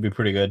be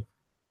pretty good.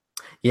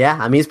 Yeah,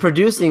 I mean he's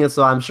producing it,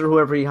 so I'm sure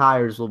whoever he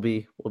hires will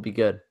be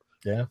good.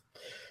 Yeah.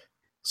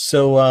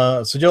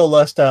 So Joe,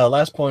 last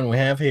point we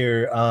have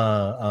here,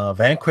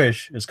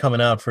 Vanquish is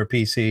coming out for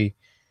PC.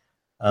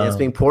 It's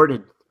being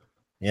ported.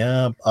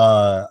 Yeah.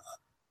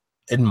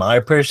 In my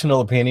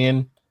personal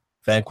opinion,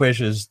 Vanquish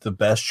is the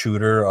best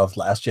shooter of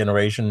last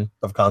generation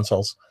of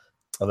consoles,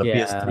 of the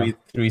PS3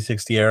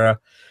 360 era.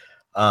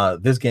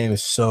 This game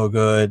is so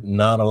good.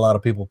 Not a lot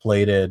of people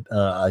played it.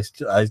 I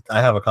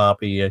have a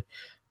copy.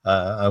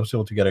 I was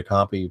able to get a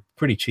copy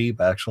pretty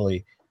cheap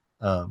actually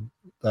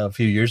a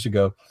few years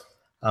ago,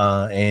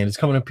 and it's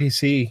coming to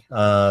PC.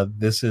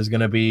 This is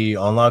going to be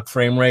unlocked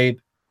frame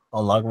rate,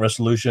 unlocked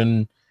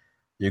resolution.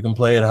 You can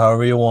play it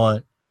however you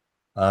want.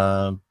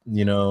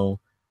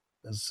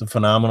 It's a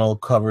phenomenal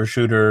cover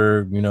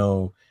shooter.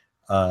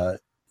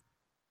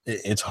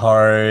 It's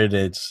hard.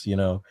 It's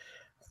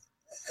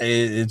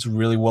it's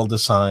really well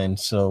designed.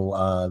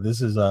 So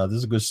this is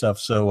good stuff.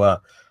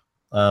 So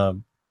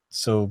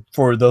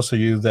for those of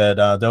you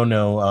that don't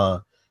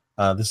know,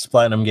 this is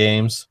Platinum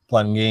Games.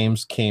 Platinum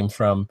Games came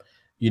from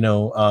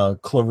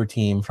Clover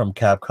Team from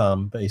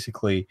Capcom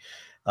basically,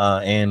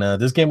 and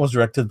this game was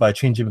directed by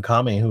Shinji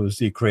Mikami, who is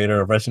the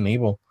creator of Resident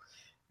Evil,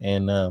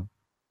 and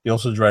he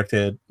also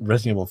directed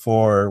Resident Evil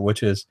 4,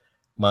 which is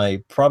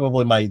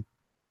probably my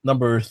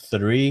number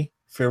 3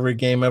 favorite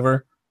game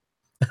ever.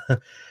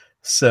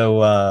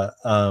 So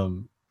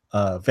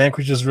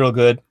Vanquish is real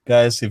good,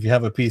 guys. If you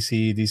have a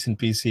PC, decent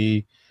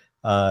PC,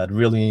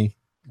 really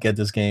get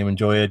this game,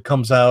 enjoy it.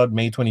 Comes out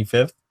May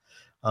 25th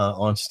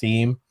on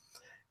Steam,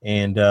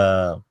 and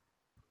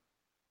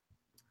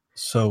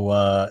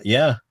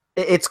yeah,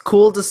 it's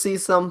cool to see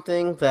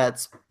something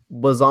that's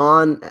was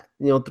on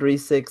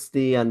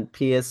 360 and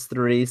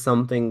PS3,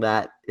 something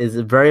that is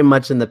very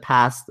much in the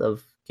past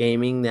of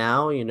gaming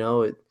now.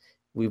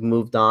 We've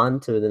moved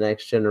on to the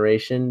next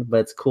generation,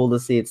 but it's cool to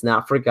see it's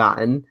not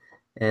forgotten,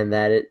 and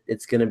that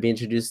it's going to be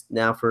introduced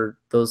now for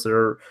those that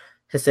are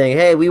saying,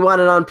 hey, we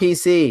want it on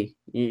PC.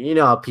 You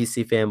know how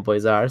PC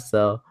fanboys are,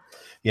 so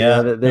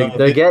yeah,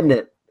 they're getting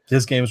it.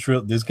 This game's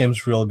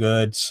real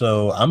good.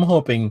 So I'm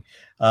hoping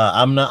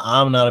I'm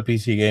not a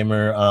PC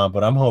gamer,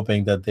 but I'm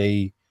hoping that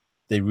they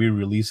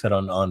re-release it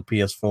on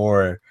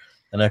PS4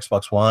 and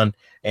Xbox One.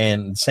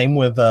 And same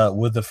with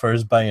the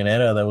first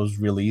Bayonetta that was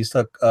released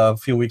a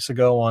few weeks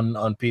ago on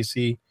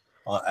PC,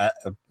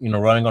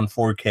 running on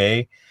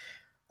 4K.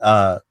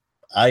 I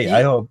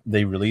hope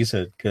they release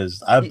it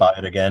because I'd buy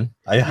it again.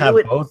 I have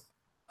both.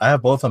 I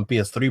have both on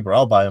PS3, but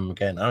I'll buy them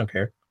again. I don't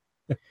care.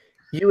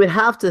 You would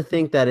have to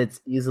think that it's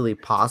easily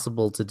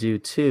possible to do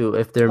too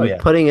if they're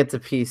putting it to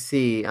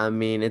PC. I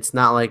mean, it's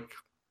not like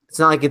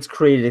it's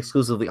created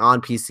exclusively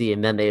on PC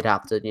and then they'd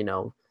have to,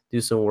 do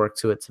some work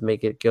to it to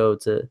make it go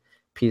to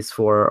PS4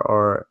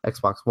 or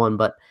Xbox One.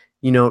 But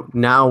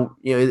now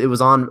it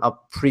was on a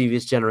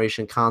previous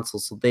generation console,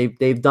 so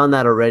they've done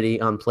that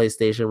already on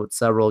PlayStation with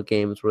several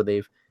games where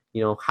they've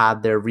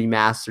had their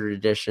remastered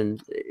edition.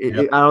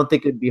 I don't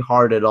think it'd be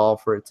hard at all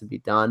for it to be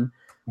done.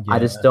 Yeah. I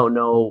just don't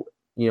know.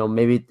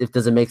 Maybe if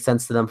does it make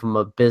sense to them from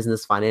a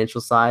business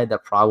financial side,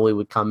 that probably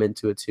would come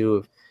into it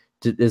too.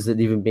 Is it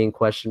even being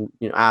questioned,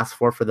 asked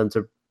for them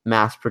to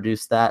mass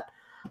produce that?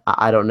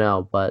 I don't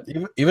know, but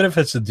even if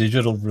it's a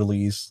digital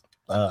release,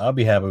 I'll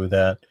be happy with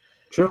that.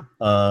 True.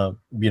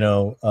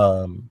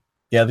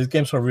 These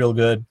games are real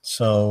good.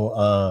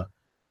 So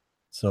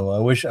I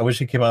wish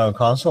it came out on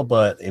console,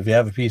 but if you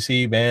have a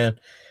PC, man,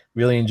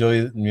 really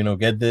enjoy it.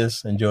 Get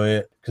this, enjoy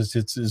it because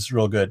it's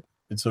real good.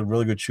 It's a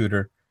really good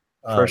shooter.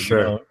 For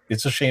sure.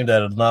 It's a shame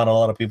that not a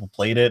lot of people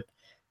played it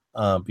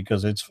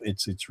because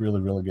it's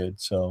really, really good.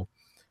 So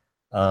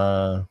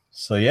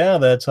yeah,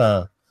 that's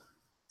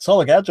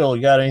all I got, Joel.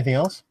 You got anything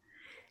else?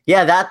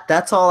 Yeah,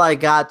 that's all I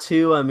got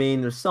too. I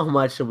mean, there's so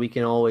much that we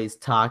can always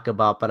talk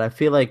about, but I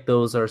feel like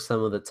those are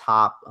some of the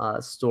top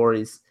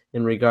stories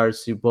in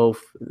regards to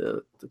both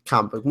the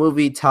comic book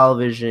movie,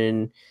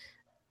 television,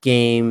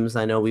 games.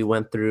 I know we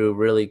went through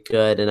really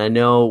good, and I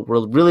know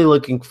we're really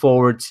looking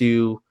forward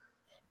to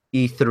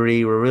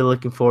E3. We're really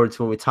looking forward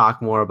to when we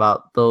talk more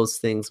about those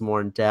things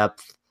more in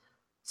depth.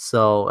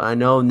 So I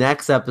know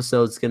next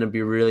episode is going to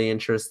be really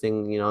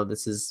interesting.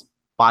 This is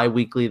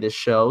bi-weekly, this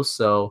show,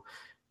 so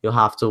you'll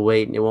have to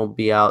wait, and it won't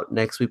be out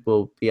next week.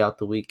 Will be out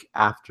the week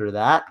after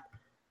that.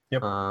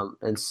 Yep.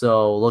 And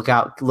so look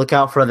out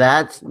for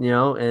that.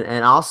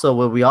 And also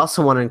what we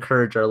also want to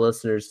encourage our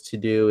listeners to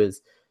do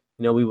is,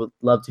 we would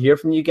love to hear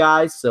from you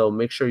guys. So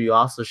make sure you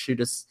also shoot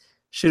us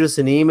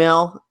an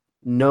email,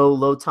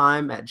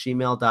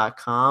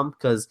 noloadtime@gmail.com,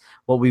 because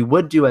what we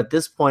would do at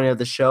this point of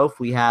the show, if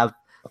we have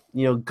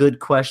good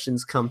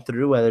questions come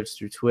through, whether it's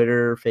through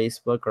Twitter,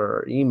 Facebook,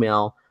 or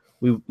email,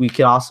 we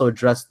could also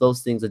address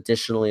those things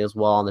additionally as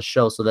well on the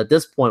show. So at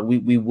this point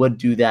we would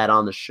do that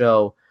on the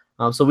show.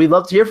 So we'd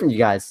love to hear from you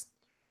guys.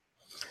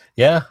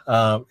 Yeah,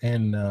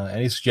 and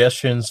any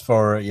suggestions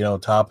for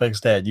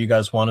topics that you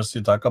guys want us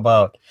to talk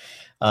about,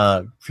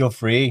 feel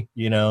free.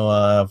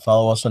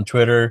 Follow us on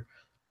Twitter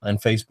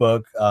and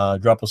Facebook.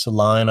 Drop us a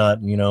line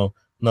at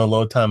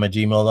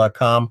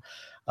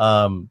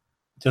noloadtime@gmail.com.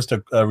 Just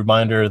a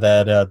reminder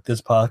that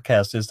this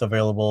podcast is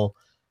available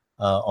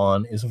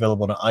on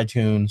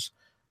iTunes,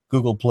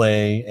 Google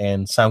Play,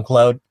 and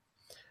SoundCloud.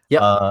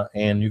 Yep.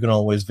 And you can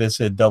always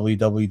visit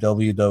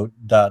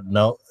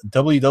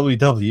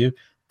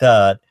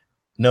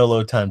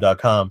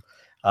www.noloadtime.com,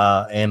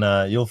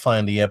 and you'll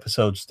find the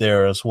episodes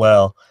there as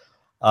well.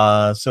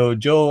 So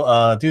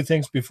Joe, 2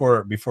 things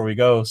before we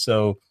go.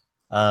 So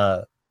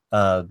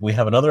we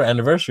have another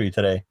anniversary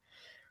today,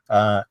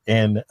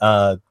 and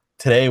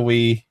today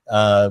we're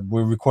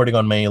recording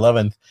on May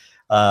 11th.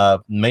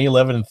 May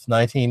 11th,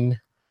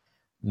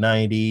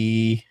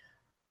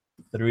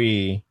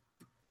 1993.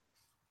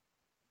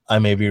 I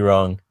may be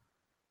wrong.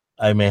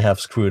 I may have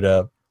screwed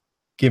up.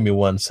 Give me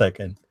 1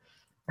 second.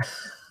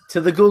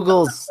 To the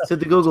Googles.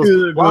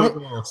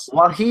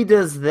 While he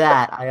does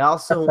that, I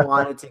also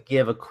wanted to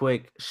give a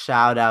quick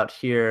shout out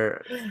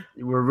here.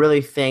 We're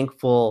really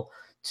thankful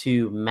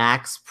to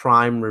Max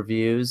Prime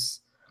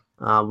Reviews.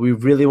 We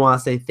really want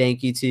to say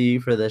thank you to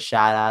you for the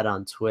shout out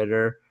on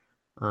Twitter.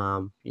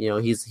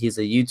 He's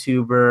a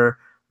YouTuber.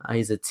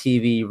 He's a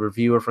TV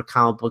reviewer for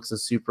comic books and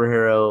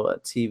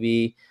superhero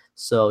TV.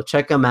 So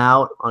check him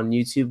out on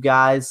YouTube,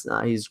 guys.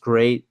 He's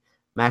great.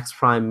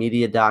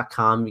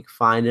 MaxPrimeMedia.com. You can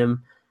find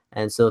him.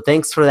 And so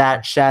thanks for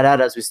that shout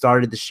out as we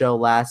started the show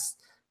last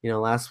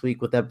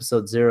week with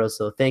episode 0.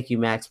 So thank you,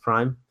 Max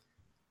Prime.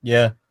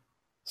 Yeah.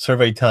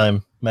 Survey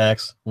time,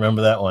 Max.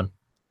 Remember that one.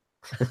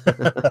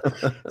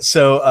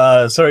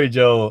 So sorry,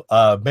 Joe.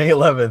 May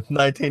 11th,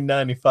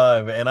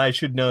 1995, and I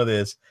should know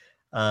this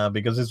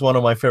because it's one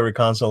of my favorite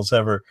consoles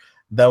ever.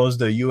 That was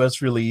the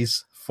US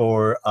release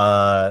for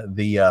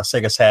the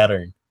Sega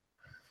Saturn.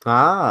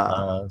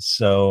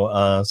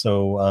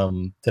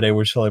 So today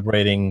we're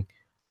celebrating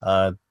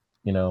the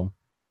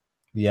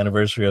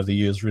anniversary of the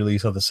US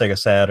release of the Sega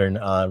Saturn.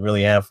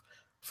 Really have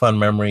fun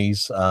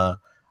memories.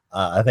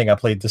 I think I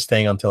played this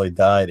thing until it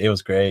died. It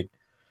was great.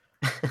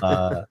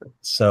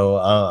 So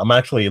I'm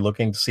actually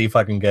looking to see if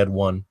I can get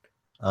one,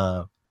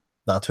 not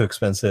too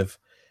expensive,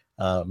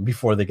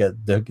 before they get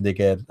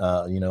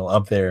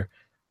up there.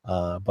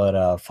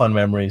 But fun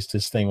memories.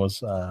 This thing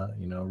was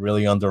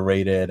really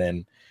underrated,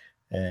 and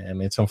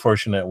it's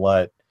unfortunate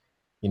what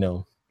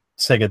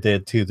Sega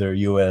did to their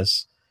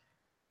US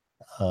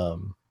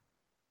um,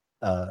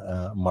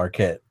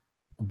 market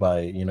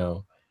by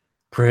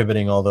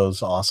prohibiting all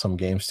those awesome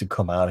games to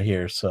come out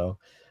here. So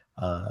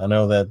I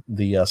know that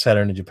the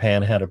Saturn in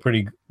Japan had a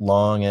pretty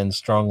long and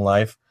strong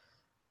life.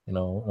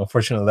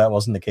 Unfortunately, that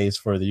wasn't the case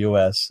for the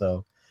U.S.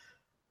 So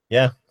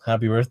yeah,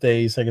 happy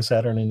birthday, Sega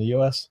Saturn in the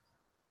U.S.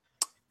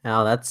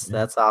 Oh,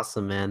 that's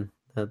awesome, man.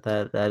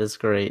 That is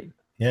great.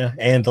 Yeah,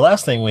 and the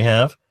last thing we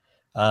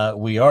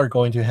are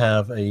going to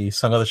have a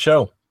song of the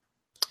show.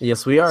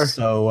 Yes, we are.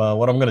 So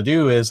what I'm going to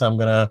do is I'm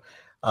going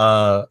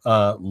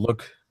to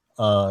look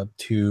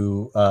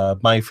to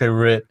my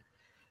favorite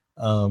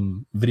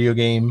video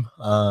game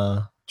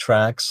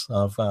tracks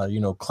of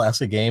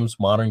classic games,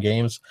 modern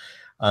games,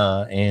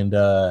 and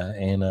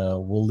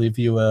we'll leave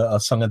you a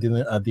song at the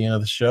end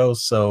of the show.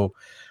 So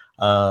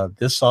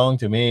this song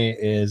to me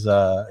is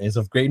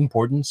of great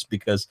importance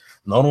because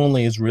not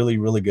only is really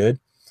really good,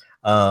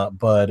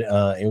 but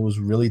it was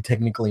really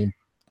technically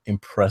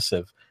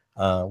impressive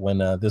when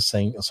this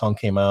song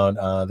came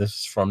out. This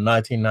is from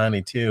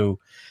 1992,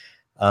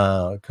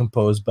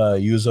 composed by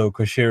Yuzo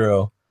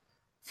Koshiro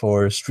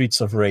for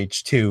Streets of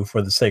Rage 2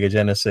 for the Sega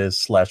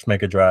Genesis /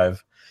 Mega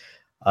Drive.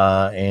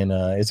 And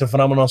it's a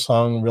phenomenal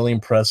song, really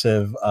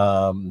impressive.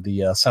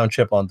 The sound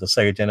chip on the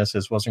Sega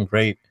Genesis wasn't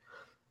great.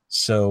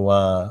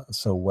 So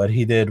what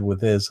he did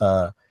with his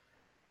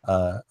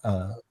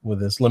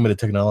limited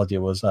technology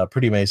was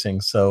pretty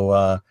amazing.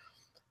 So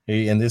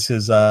and this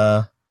is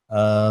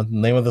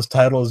name of this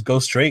title is Go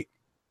Straight,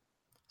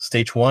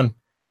 Stage 1.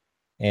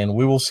 And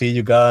we will see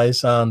you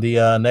guys on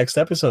the next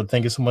episode.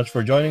 Thank you so much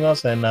for joining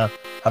us, and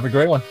have a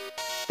great one.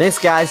 Thanks,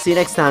 guys. See you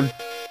next time.